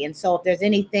D-Day. And so if there's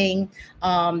anything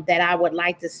that I would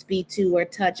like to speak to or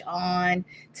touch on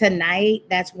tonight,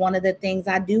 that's one of the things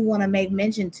I do want to make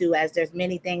mention to, as there's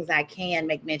many things I can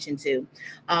make mention to,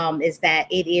 is that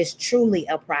it is truly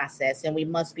a process, and we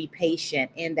must be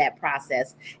patient in that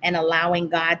process, and allowing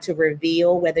God to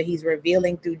reveal, whether he's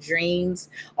revealing through dreams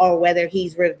or whether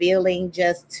he's revealing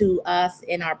just to us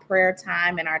in our prayer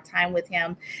time and our time with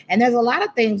him. And there's a lot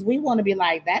of things we want to be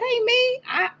like, that ain't me.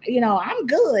 I'm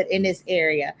good in this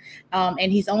area.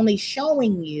 And he's only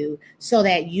showing you so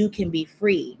that you can be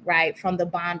free, right, from the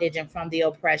bondage and from the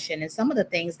oppression, and some of the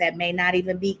things that may not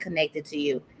even be connected to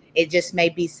you. It just may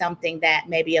be something that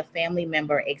maybe a family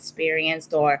member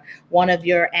experienced, or one of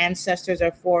your ancestors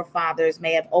or forefathers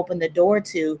may have opened the door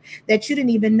to, that you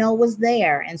didn't even know was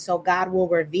there. And so God will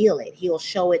reveal it. He'll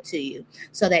show it to you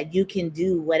so that you can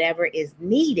do whatever is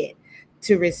needed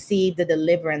to receive the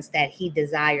deliverance that he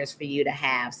desires for you to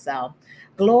have. So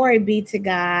glory be to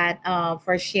God,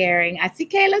 for sharing. I see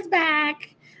Kayla's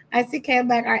back. I see Kayla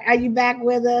back. Are you back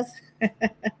with us?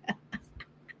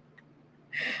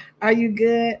 Are you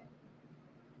good?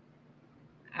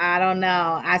 I don't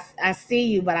know. I see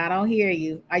you, but I don't hear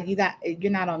you.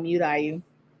 You're not on mute, are you?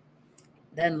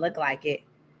 Doesn't look like it.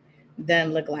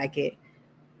 Doesn't look like it.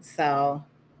 So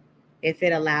if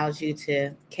it allows you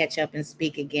to catch up and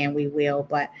speak again, we will.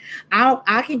 But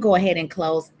I can go ahead and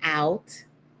close out.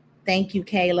 Thank you,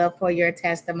 Kayla, for your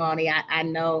testimony. I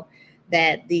know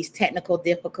that these technical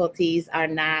difficulties are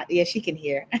not, yeah, she can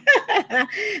hear.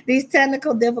 These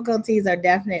technical difficulties are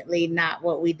definitely not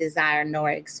what we desire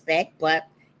nor expect, but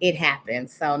it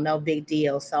happens. So, no big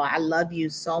deal. So, I love you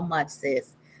so much,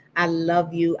 sis. I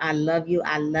love you. I love you.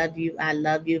 I love you. I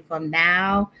love you from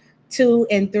now to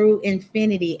and through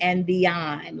infinity and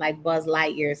beyond, like Buzz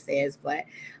Lightyear says. But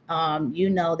you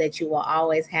know that you will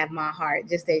always have my heart,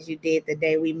 just as you did the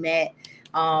day we met,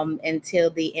 until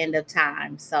the end of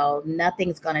time. So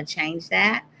nothing's going to change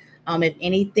that. If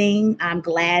anything, I'm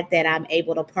glad that I'm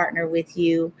able to partner with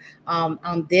you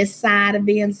on this side of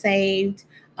being saved.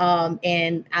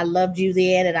 And I loved you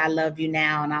then, and I love you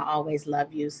now, and I always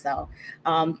love you. So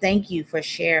thank you for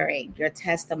sharing your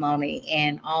testimony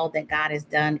and all that God has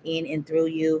done in and through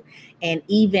you, and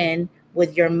even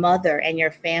with your mother and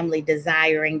your family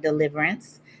desiring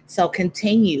deliverance. So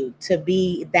continue to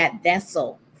be that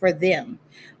vessel for them,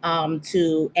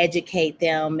 to educate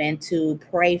them and to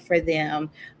pray for them,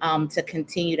 to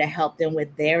continue to help them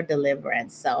with their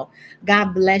deliverance. So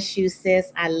God bless you,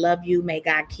 sis. I love you. May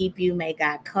God keep you. May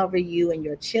God cover you and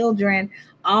your children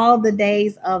all the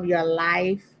days of your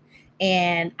life.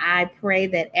 And I pray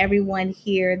that everyone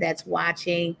here that's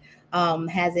watching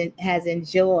has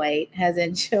enjoyed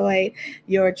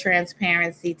your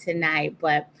transparency tonight,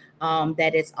 but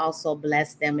that it's also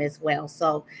blessed them as well.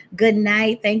 So good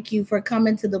night. Thank you for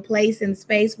coming to the place and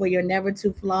space where you're never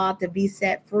too flawed to be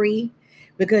set free,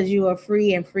 because you are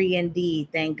free and free indeed.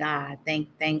 Thank God.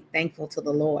 Thankful to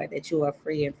the Lord that you are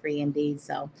free and free indeed.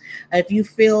 So if you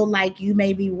feel like you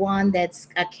may be one that's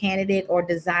a candidate or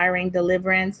desiring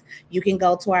deliverance, you can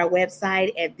go to our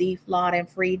website at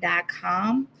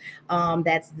theflawedandfree.com.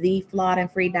 That's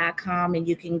theflawedandfree.com, and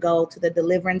you can go to the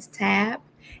deliverance tab,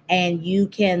 and you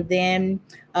can then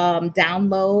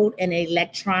download an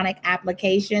electronic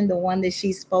application, the one that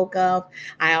she spoke of.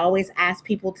 I always ask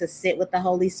people to sit with the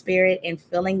Holy Spirit in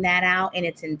filling that out in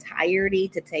its entirety,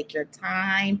 to take your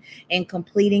time in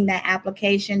completing that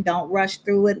application. Don't rush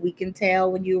through it. We can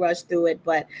tell when you rush through it,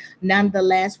 but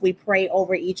nonetheless, we pray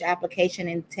over each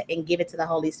application and give it to the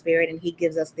Holy Spirit, and He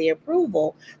gives us the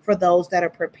approval for those that are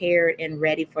prepared and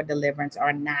ready for deliverance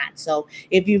or not. So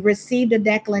if you've received a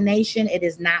declination, it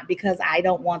is not because I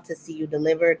don't want to see you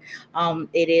delivered.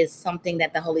 It is something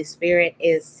that the Holy Spirit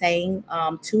is saying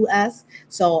to us.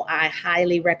 So I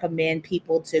highly recommend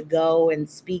people to go and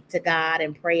speak to God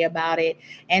and pray about it,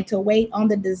 and to wait on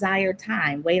the desired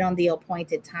time, wait on the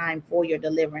appointed time for your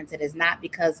deliverance. It is not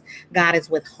because God is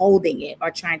withholding it or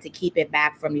trying to keep it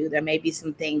back from you. There may be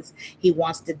some things He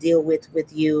wants to deal with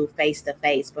you face to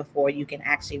face before you can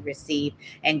actually receive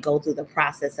and go through the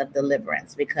process of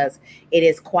deliverance, because it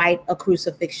is quite a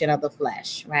crucifixion of the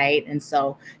flesh, right? And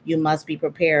so you must be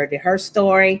prepared. Her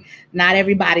story, not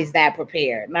everybody's that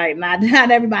prepared, right? Not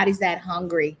everybody's that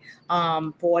hungry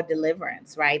for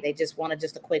deliverance, right? They just want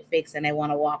just a quick fix and they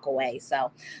want to walk away.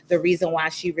 So the reason why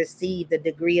she received the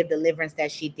degree of deliverance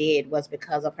that she did was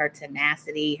because of her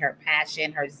tenacity, her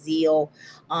passion, her zeal,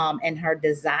 and her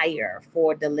desire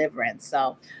for deliverance.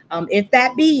 So if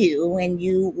that be you and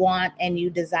you want and you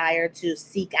desire to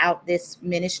seek out this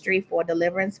ministry for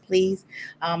deliverance, please,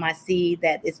 I see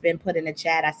that it's been put in the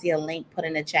chat. I see a link put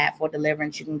in the chat for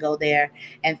deliverance. You can go there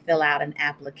and fill out an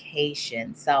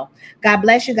application. So God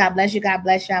bless you. God bless you. God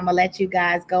bless you. I'm going to let you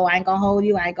guys go. I ain't going to hold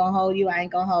you. I ain't going to hold you. I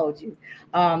ain't going to hold you.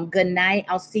 Good night.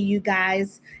 I'll see you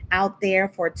guys out there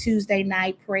for Tuesday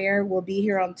night prayer. We'll be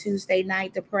here on Tuesday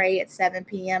night to pray at 7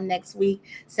 p.m. next week,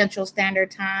 Central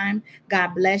Standard Time. God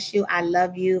bless you. I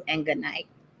love you, and good night.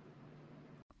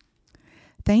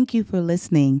 Thank you for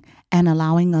listening and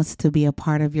allowing us to be a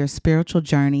part of your spiritual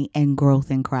journey and growth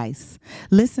in Christ.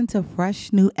 Listen to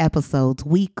fresh new episodes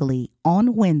weekly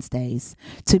on Wednesdays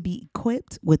to be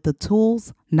equipped with the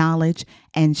tools, knowledge,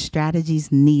 and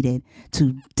strategies needed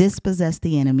to dispossess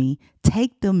the enemy,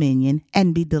 take dominion,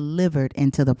 and be delivered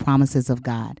into the promises of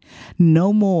God.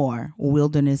 No more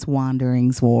wilderness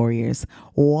wanderings, warriors.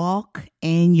 Walk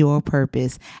in your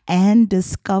purpose and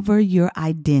discover your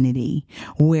identity,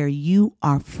 where you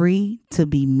are free to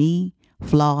be me,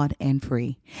 flawed and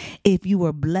free. If you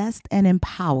were blessed and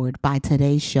empowered by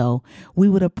today's show, we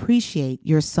would appreciate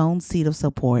your sown seed of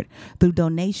support through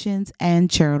donations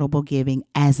and charitable giving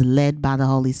as led by the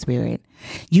Holy Spirit.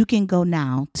 You can go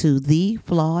now to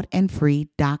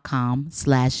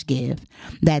theflawedandfree.com/give.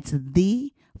 That's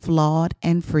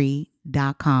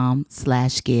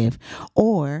theflawedandfree.com/give.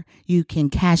 Or you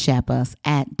can Cash App us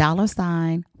at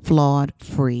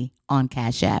 $flawedfree on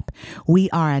Cash App. We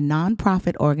are a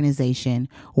nonprofit organization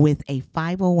with a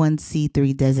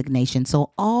 501c3 designation.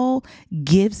 So all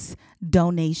gifts,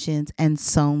 donations, and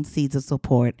sown seeds of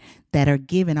support that are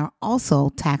given are also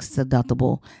tax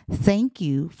deductible. Thank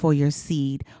you for your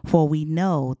seed, for we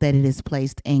know that it is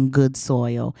placed in good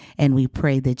soil, and we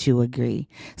pray that you agree.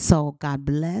 So God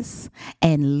bless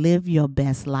and live your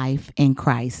best life in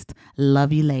Christ.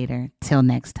 Love you later. Till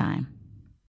next time.